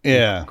late.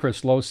 Yeah.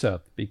 Chris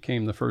Loseth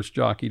became the first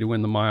jockey to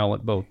win the mile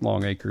at both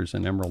Long Acres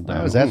and Emerald Downs.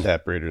 I was at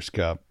that Breeders'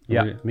 Cup.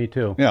 Yeah, me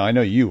too. Yeah, I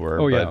know you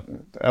were. Oh, yeah.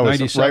 I was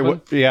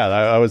 97?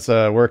 I was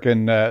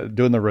working,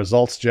 doing the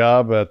results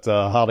job at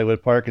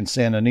Hollywood Park in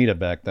Santa Anita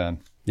back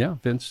then. Yeah,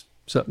 Vince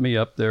set me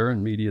up there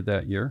in media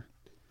that year.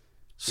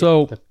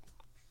 So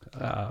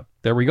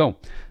there we go.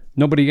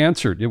 Nobody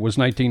answered. It was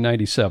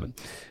 1997.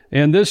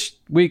 And this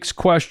week's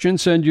question,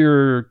 send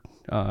your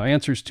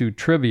answers to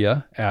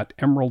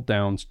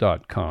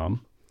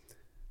trivia@emeralddowns.com.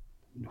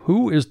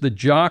 Who is the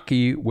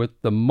jockey with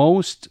the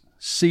most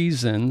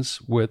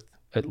seasons with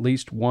at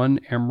least one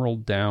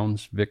Emerald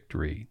Downs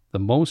victory? The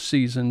most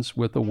seasons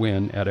with a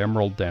win at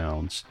Emerald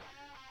Downs.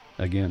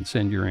 Again,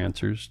 send your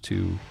answers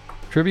to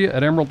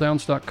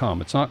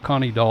trivia@emeralddowns.com. It's not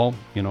Connie Dahl.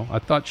 I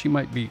thought she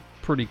might be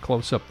pretty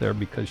close up there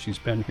because she's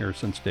been here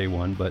since day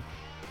one, but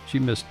she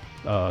missed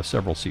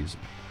several seasons.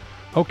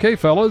 Okay,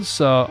 fellas,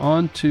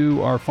 on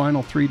to our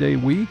final 3-day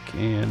week,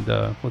 and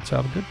let's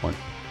have a good one.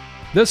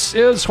 This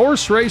is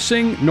Horse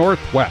Racing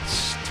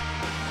Northwest.